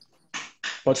 dia,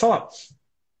 pode falar.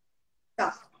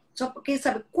 tá. Só porque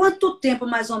sabe quanto tempo,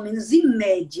 mais ou menos, em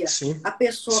média, Sim. a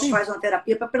pessoa Sim. faz uma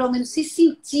terapia para pelo menos se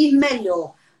sentir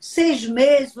melhor? 6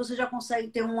 meses você já consegue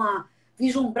ter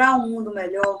vislumbrar um mundo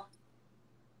melhor.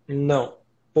 Não.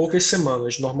 Poucas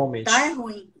semanas, Tá, é normalmente.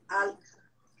 ruim.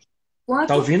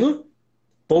 Tá Quanto? ouvindo?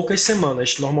 Poucas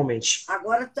semanas, normalmente.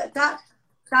 Agora tá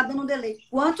dando um delay.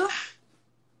 Quanto?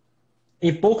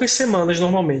 Em poucas semanas,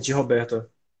 normalmente, Roberta.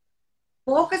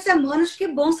 Poucas semanas, que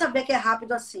bom saber que é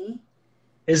rápido assim.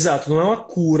 Exato, não é uma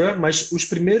cura, mas os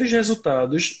primeiros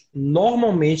resultados,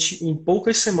 normalmente, em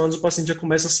poucas semanas, o paciente já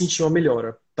começa a sentir uma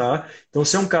melhora, tá? Então,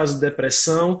 se é um caso de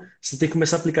depressão, você tem que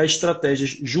começar a aplicar estratégias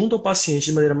junto ao paciente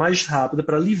de maneira mais rápida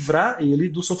para livrar ele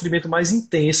do sofrimento mais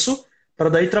intenso, para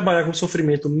daí trabalhar com o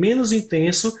sofrimento menos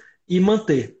intenso e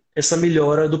manter essa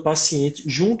melhora do paciente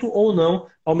junto ou não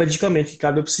ao medicamento, que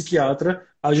cabe ao psiquiatra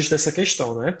ajustar essa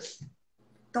questão, né?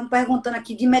 Estão perguntando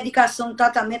aqui de medicação no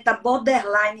tratamento da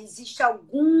borderline. Existe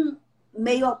algum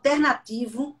meio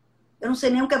alternativo? Eu não sei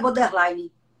nem o que é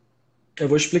borderline. Eu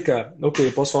vou explicar. Ok,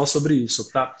 eu posso falar sobre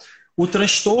isso, tá? O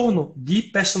transtorno de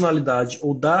personalidade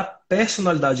ou da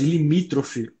personalidade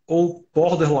limítrofe ou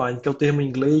borderline, que é o termo em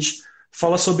inglês,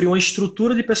 fala sobre uma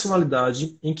estrutura de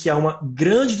personalidade em que há uma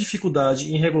grande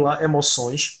dificuldade em regular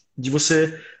emoções, de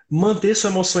você manter sua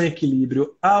emoção em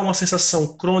equilíbrio, há uma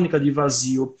sensação crônica de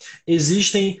vazio,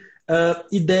 existem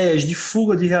ideias de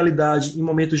fuga de realidade em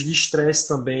momentos de estresse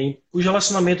também. Os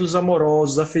relacionamentos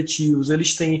amorosos, afetivos,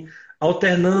 eles têm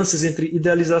alternâncias entre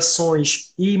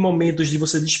idealizações e momentos de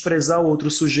você desprezar o outro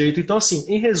sujeito. Então, assim,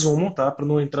 em resumo, tá, para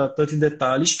não entrar tanto em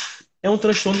detalhes, é um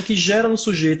transtorno que gera no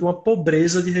sujeito uma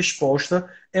pobreza de resposta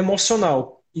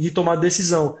emocional e de tomar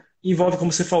decisão. Envolve,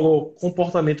 como você falou,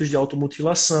 comportamentos de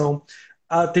automutilação,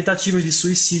 tentativas de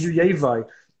suicídio e aí vai.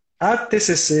 A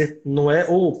TCC não é,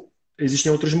 ou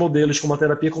existem outros modelos, como a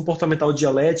terapia comportamental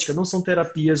dialética, não são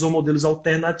terapias ou modelos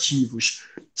alternativos.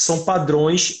 São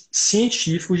padrões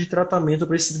científicos de tratamento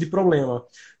para esse tipo de problema.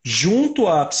 Junto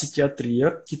à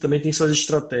psiquiatria, que também tem suas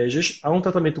estratégias, há um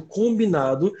tratamento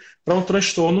combinado para um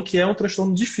transtorno que é um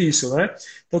transtorno difícil, né?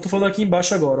 Então, estou falando aqui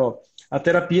embaixo agora, ó. A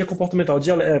terapia comportamental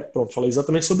dialética. Pronto, falei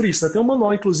exatamente sobre isso, né? Tem um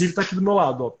manual, inclusive, está aqui do meu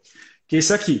lado, ó. Que é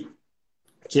esse aqui,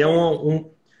 que é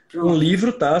É. um Pronto.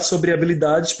 livro, tá, sobre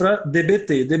habilidades para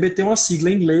DBT. DBT é uma sigla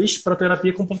em inglês para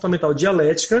terapia comportamental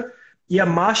dialética, e a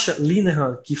Marsha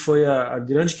Linehan, que foi a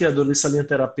grande criadora dessa linha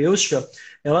terapêutica,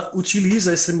 ela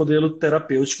utiliza esse modelo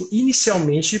terapêutico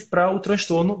inicialmente para o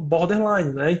transtorno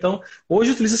borderline, né? Então,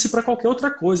 hoje utiliza-se para qualquer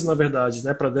outra coisa, na verdade,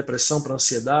 né? Para depressão, para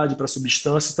ansiedade, para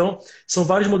substância. Então, são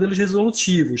vários modelos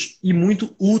resolutivos e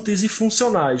muito úteis e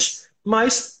funcionais.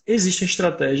 Mas existem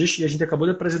estratégias, e a gente acabou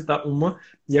de apresentar uma,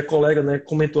 e a colega, né,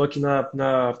 comentou aqui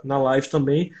na live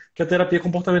também, que é a terapia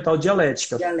comportamental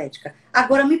dialética. Dialética.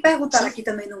 Agora, me perguntaram Sim. aqui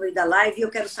também no meio da live, e eu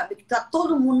quero saber que está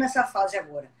todo mundo nessa fase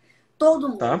agora.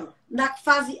 Todo Tá? mundo. Na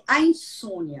fase a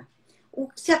insônia.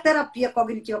 Se a terapia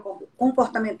cognitiva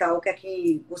comportamental, que é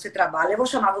que você trabalha, eu vou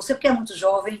chamar você porque é muito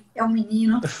jovem, é um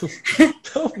menino.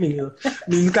 Então, menino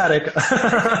careca.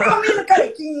 É um menino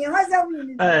carequinha, mas é um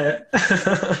menino. É.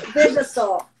 Veja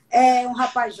só, é um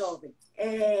rapaz jovem.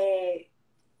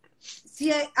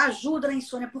 Ajuda na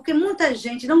insônia, porque muita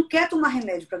gente não quer tomar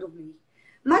remédio para dormir.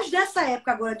 Mas nessa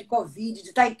época agora de Covid, de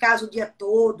estar em casa o dia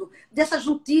todo, dessas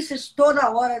notícias toda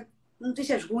hora,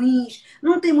 notícias ruins,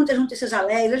 não tem muitas notícias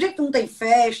alegres, a gente não tem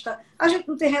festa, a gente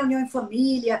não tem reunião em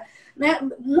família, né?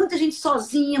 Muita gente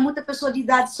sozinha, muita pessoa de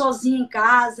idade sozinha em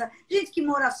casa, gente que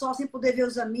mora só sem poder ver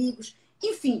os amigos.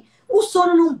 Enfim, o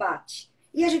sono não bate.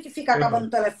 E a gente fica acabando no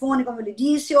telefone, como ele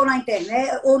disse, ou na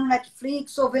internet, ou no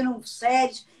Netflix, ou vendo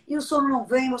séries, e o sono não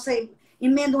vem, você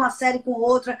emenda uma série com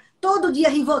outra. Todo dia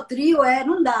Rivotril,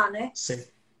 não dá, né? Sim.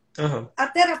 Uhum. A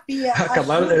terapia...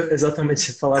 Acabaram,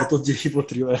 exatamente, falaram todo dia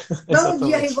Rivotril. Todo dia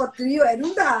Exatamente. Rivotril,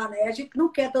 não dá, né? A gente não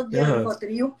quer todo dia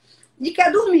Rivotril e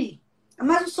quer dormir.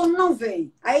 Mas o sono não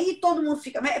vem. Aí todo mundo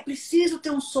fica, mas é preciso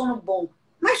ter um sono bom.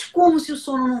 Mas como se o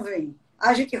sono não vem?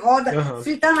 A gente roda,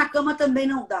 fritar na cama também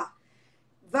não dá.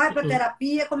 Vai para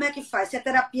terapia, como é que faz? Se a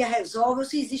terapia resolve ou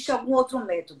se existe algum outro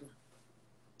método?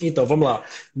 Então, vamos lá.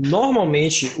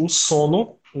 Normalmente, o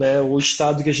sono, né, o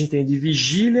estado que a gente tem de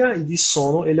vigília e de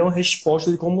sono, ele é uma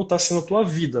resposta de como está sendo a tua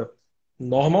vida.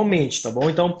 Normalmente, tá bom?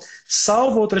 Então,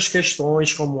 salvo outras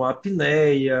questões como a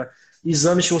apneia,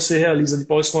 exames que você realiza de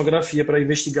polissonografia para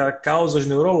investigar causas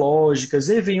neurológicas,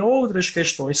 e vem outras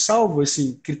questões, salvo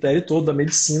esse critério todo da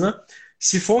medicina.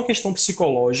 Se for uma questão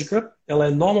psicológica, ela é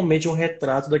normalmente um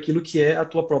retrato daquilo que é a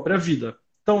tua própria vida.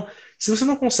 Então, se você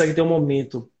não consegue ter um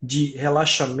momento de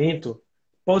relaxamento,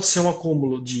 pode ser um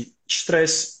acúmulo de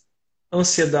estresse,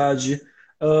 ansiedade,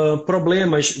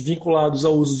 problemas vinculados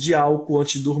ao uso de álcool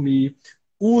antes de dormir,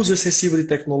 uso excessivo de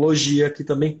tecnologia, que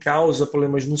também causa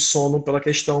problemas no sono pela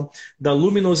questão da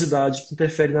luminosidade, que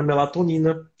interfere na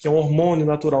melatonina, que é um hormônio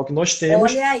natural que nós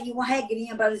temos. Olha aí, uma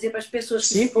regrinha para dizer para as pessoas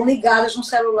que Sim. ficam ligadas no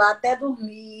celular até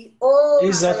dormir, ou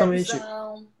Exatamente. na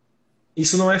televisão.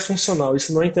 Isso não é funcional,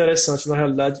 isso não é interessante na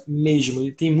realidade mesmo.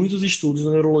 E tem muitos estudos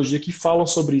na neurologia que falam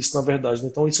sobre isso, na verdade.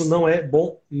 Então, isso não é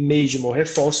bom mesmo, eu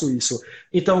reforço isso.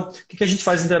 Então, o que a gente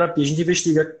faz em terapia? A gente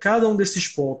investiga cada um desses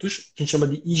pontos, que a gente chama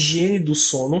de higiene do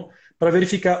sono, para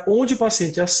verificar onde o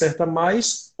paciente acerta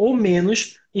mais ou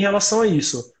menos em relação a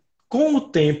isso. Com o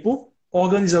tempo,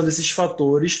 organizando esses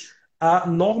fatores, há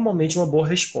normalmente uma boa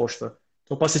resposta.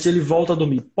 Então, o paciente ele volta a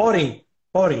dormir. Porém,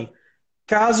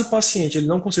 caso o paciente ele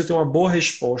não consiga ter uma boa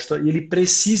resposta e ele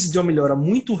precise de uma melhora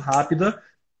muito rápida,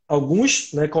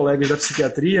 alguns, né, colegas da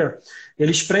psiquiatria,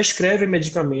 eles prescrevem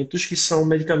medicamentos que são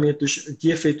medicamentos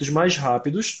de efeitos mais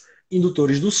rápidos,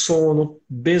 indutores do sono,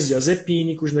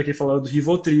 benzodiazepínicos, né, que falaram do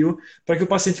Rivotril, para que o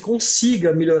paciente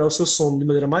consiga melhorar o seu sono de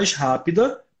maneira mais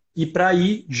rápida e para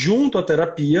ir junto à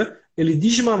terapia, ele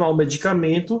desmamar o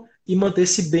medicamento e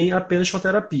manter-se bem apenas com a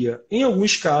terapia. Em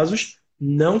alguns casos,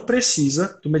 não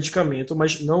precisa do medicamento,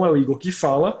 mas não é o Igor que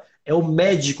fala, é o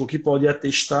médico que pode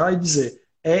atestar e dizer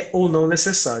é ou não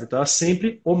necessário, tá?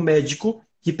 Sempre o médico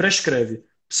que prescreve. O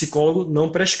psicólogo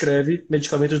não prescreve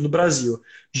medicamentos no Brasil.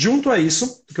 Junto a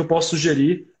isso, o que eu posso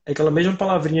sugerir é aquela mesma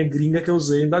palavrinha gringa que eu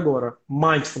usei ainda agora,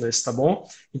 mindfulness, tá bom?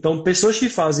 Então, pessoas que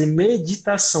fazem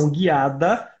meditação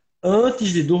guiada antes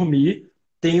de dormir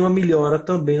têm uma melhora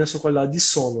também na sua qualidade de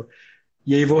sono.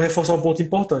 E aí vou reforçar um ponto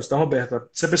importante, tá, Roberta?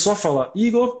 Se a pessoa fala,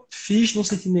 Igor, fiz, não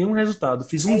senti nenhum resultado,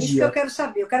 fiz um É isso que eu dia. quero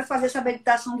saber. Eu quero fazer essa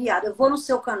meditação guiada. Eu vou no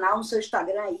seu canal, no seu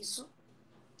Instagram, é isso?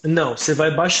 Não, você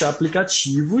vai baixar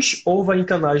aplicativos ou vai em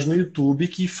canais no YouTube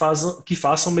que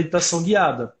façam meditação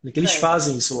guiada. Que eles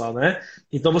fazem isso lá, né?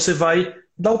 Então você vai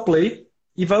dar o play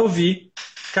e vai ouvir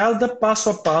cada passo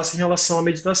a passo em relação à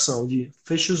meditação. De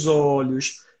feche os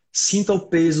olhos, sinta o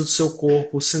peso do seu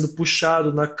corpo sendo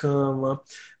puxado na cama.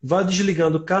 Vá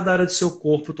desligando cada área do seu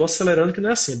corpo. Estou acelerando, que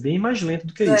não é assim, é bem mais lento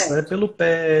do que isso, né? Pelo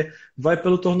pé, vai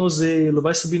pelo tornozelo,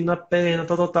 vai subindo na perna,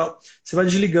 tal, tal, tal. Você vai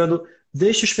desligando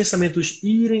deixe os pensamentos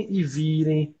irem e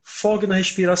virem, foque na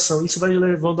respiração. Isso vai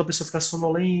levando a pessoa a ficar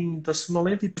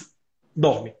sonolenta e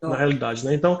dorme, na realidade,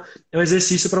 né? Então, é um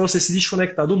exercício para você se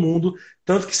desconectar do mundo,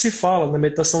 tanto que se fala na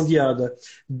meditação guiada,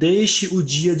 deixe o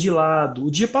dia de lado.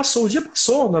 O dia passou,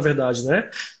 na verdade, né?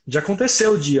 Já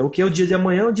aconteceu o dia. O que é o dia de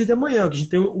amanhã é o dia de amanhã. A gente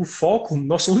tem o foco,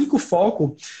 nosso único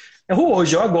foco é o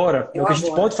hoje, é o agora. O que a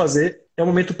gente pode fazer é o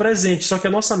momento presente. Só que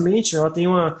a nossa mente, ela tem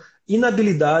uma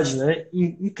inabilidade, né,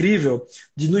 incrível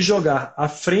de nos jogar à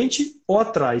frente ou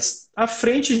atrás. À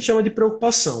frente a gente chama de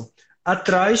preocupação.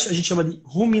 Atrás a gente chama de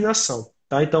ruminação.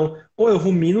 Tá? Então, ou eu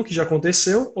rumino o que já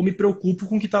aconteceu, ou me preocupo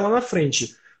com o que está lá na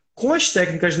frente. Com as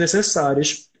técnicas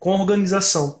necessárias, com a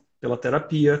organização pela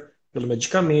terapia, pelo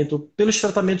medicamento, pelos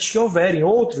tratamentos que houverem,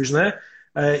 outros, né?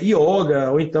 Yoga,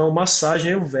 ou então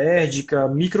massagem ayurvédica,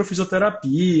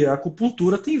 microfisioterapia,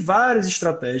 acupuntura, tem várias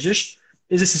estratégias.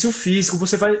 Exercício físico,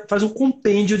 você faz um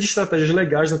compêndio de estratégias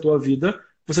legais na tua vida,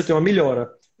 você tem uma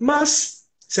melhora. Mas,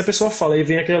 se a pessoa fala e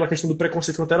vem aquela questão do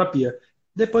preconceito com a terapia,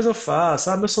 depois eu faço,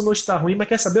 meu sono está ruim, mas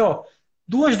quer saber, ó,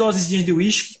 2 dosezinhas de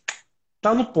uísque,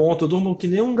 tá no ponto, eu durmo que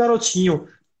nem um garotinho.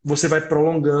 Você vai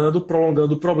prolongando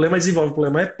o problema, desenvolve um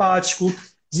problema hepático,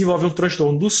 desenvolve um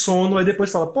transtorno do sono, aí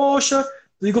depois fala, poxa,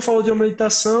 o Igor falou de uma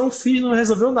meditação, fiz, não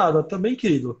resolveu nada. Também,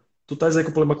 querido, tu estás aí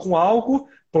com problema com álcool,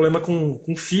 problema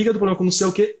com fígado, problema com não sei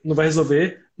o que, não vai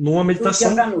resolver numa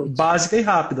meditação básica e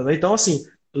rápida, né? Então, assim,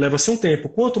 leva-se um tempo.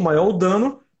 Quanto maior o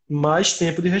dano, mais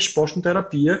tempo de resposta com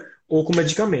terapia ou com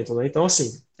medicamento, né? Então,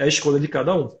 assim, é a escolha de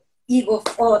cada um. Igor,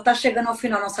 tá chegando ao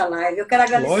final da nossa live. Eu quero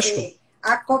agradecer Lógico.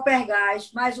 a Copergás,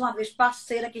 mais uma vez,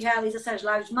 parceira que realiza essas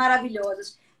lives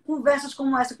maravilhosas. Conversas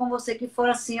como essa com você, que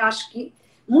foram assim, eu acho que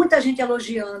muita gente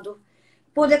elogiando.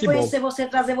 Poder Que conhecer bom. você,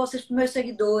 trazer vocês para os meus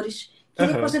seguidores.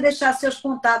 Queria que você deixasse seus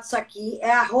contatos aqui.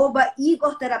 É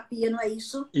 @Igor Terapia, não é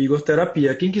isso? Igor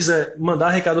Terapia. Quem quiser mandar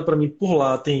recado para mim por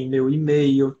lá, tem meu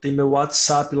e-mail, tem meu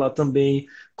WhatsApp lá também,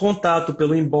 contato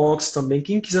pelo inbox também.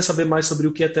 Quem quiser saber mais sobre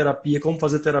o que é terapia, como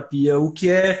fazer terapia, o que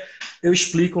é, eu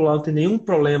explico lá, não tem nenhum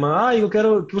problema. Ah, eu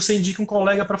quero que você indique um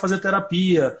colega para fazer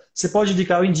terapia. Você pode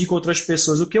indicar, eu indico outras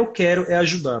pessoas. O que eu quero é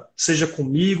ajudar, seja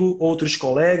comigo, outros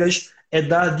colegas, é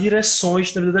dar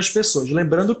direções na vida das pessoas.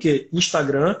 Lembrando que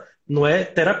Instagram não é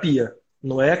terapia,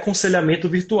 não é aconselhamento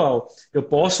virtual. Eu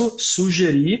posso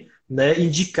sugerir, né,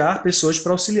 indicar pessoas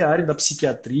para auxiliarem da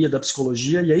psiquiatria, da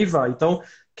psicologia, e aí vai. Então,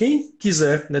 quem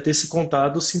quiser, né, ter esse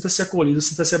contato, sinta-se acolhido,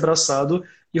 sinta-se abraçado.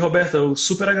 E, Roberta, eu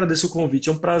super agradeço o convite,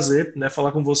 é um prazer, né,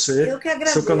 falar com você. Eu que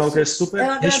agradeço. Seu canal que é super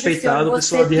eu respeitado,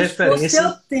 você pessoa de referência. O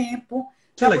seu tempo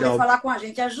Que para poder legal. falar com a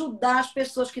gente, ajudar as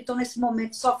pessoas que estão nesse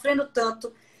momento sofrendo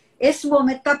tanto. Esse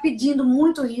momento está pedindo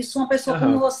muito isso, uma pessoa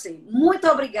como você. Muito Que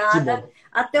obrigada. bom.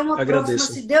 Até uma próxima,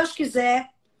 Agradeço. se Deus quiser.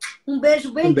 Um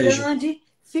beijo bem Um beijo. grande.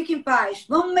 Fique em paz.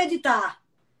 Vamos meditar.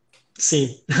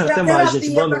 Sim. E para Até mais, gente.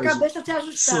 terapia, Boa para a noite. cabeça se Sim.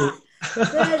 ajustar.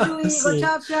 Beijo, Igor. Sim.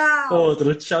 Tchau, tchau.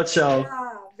 Outro. Tchau, tchau.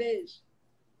 Tchau. Beijo.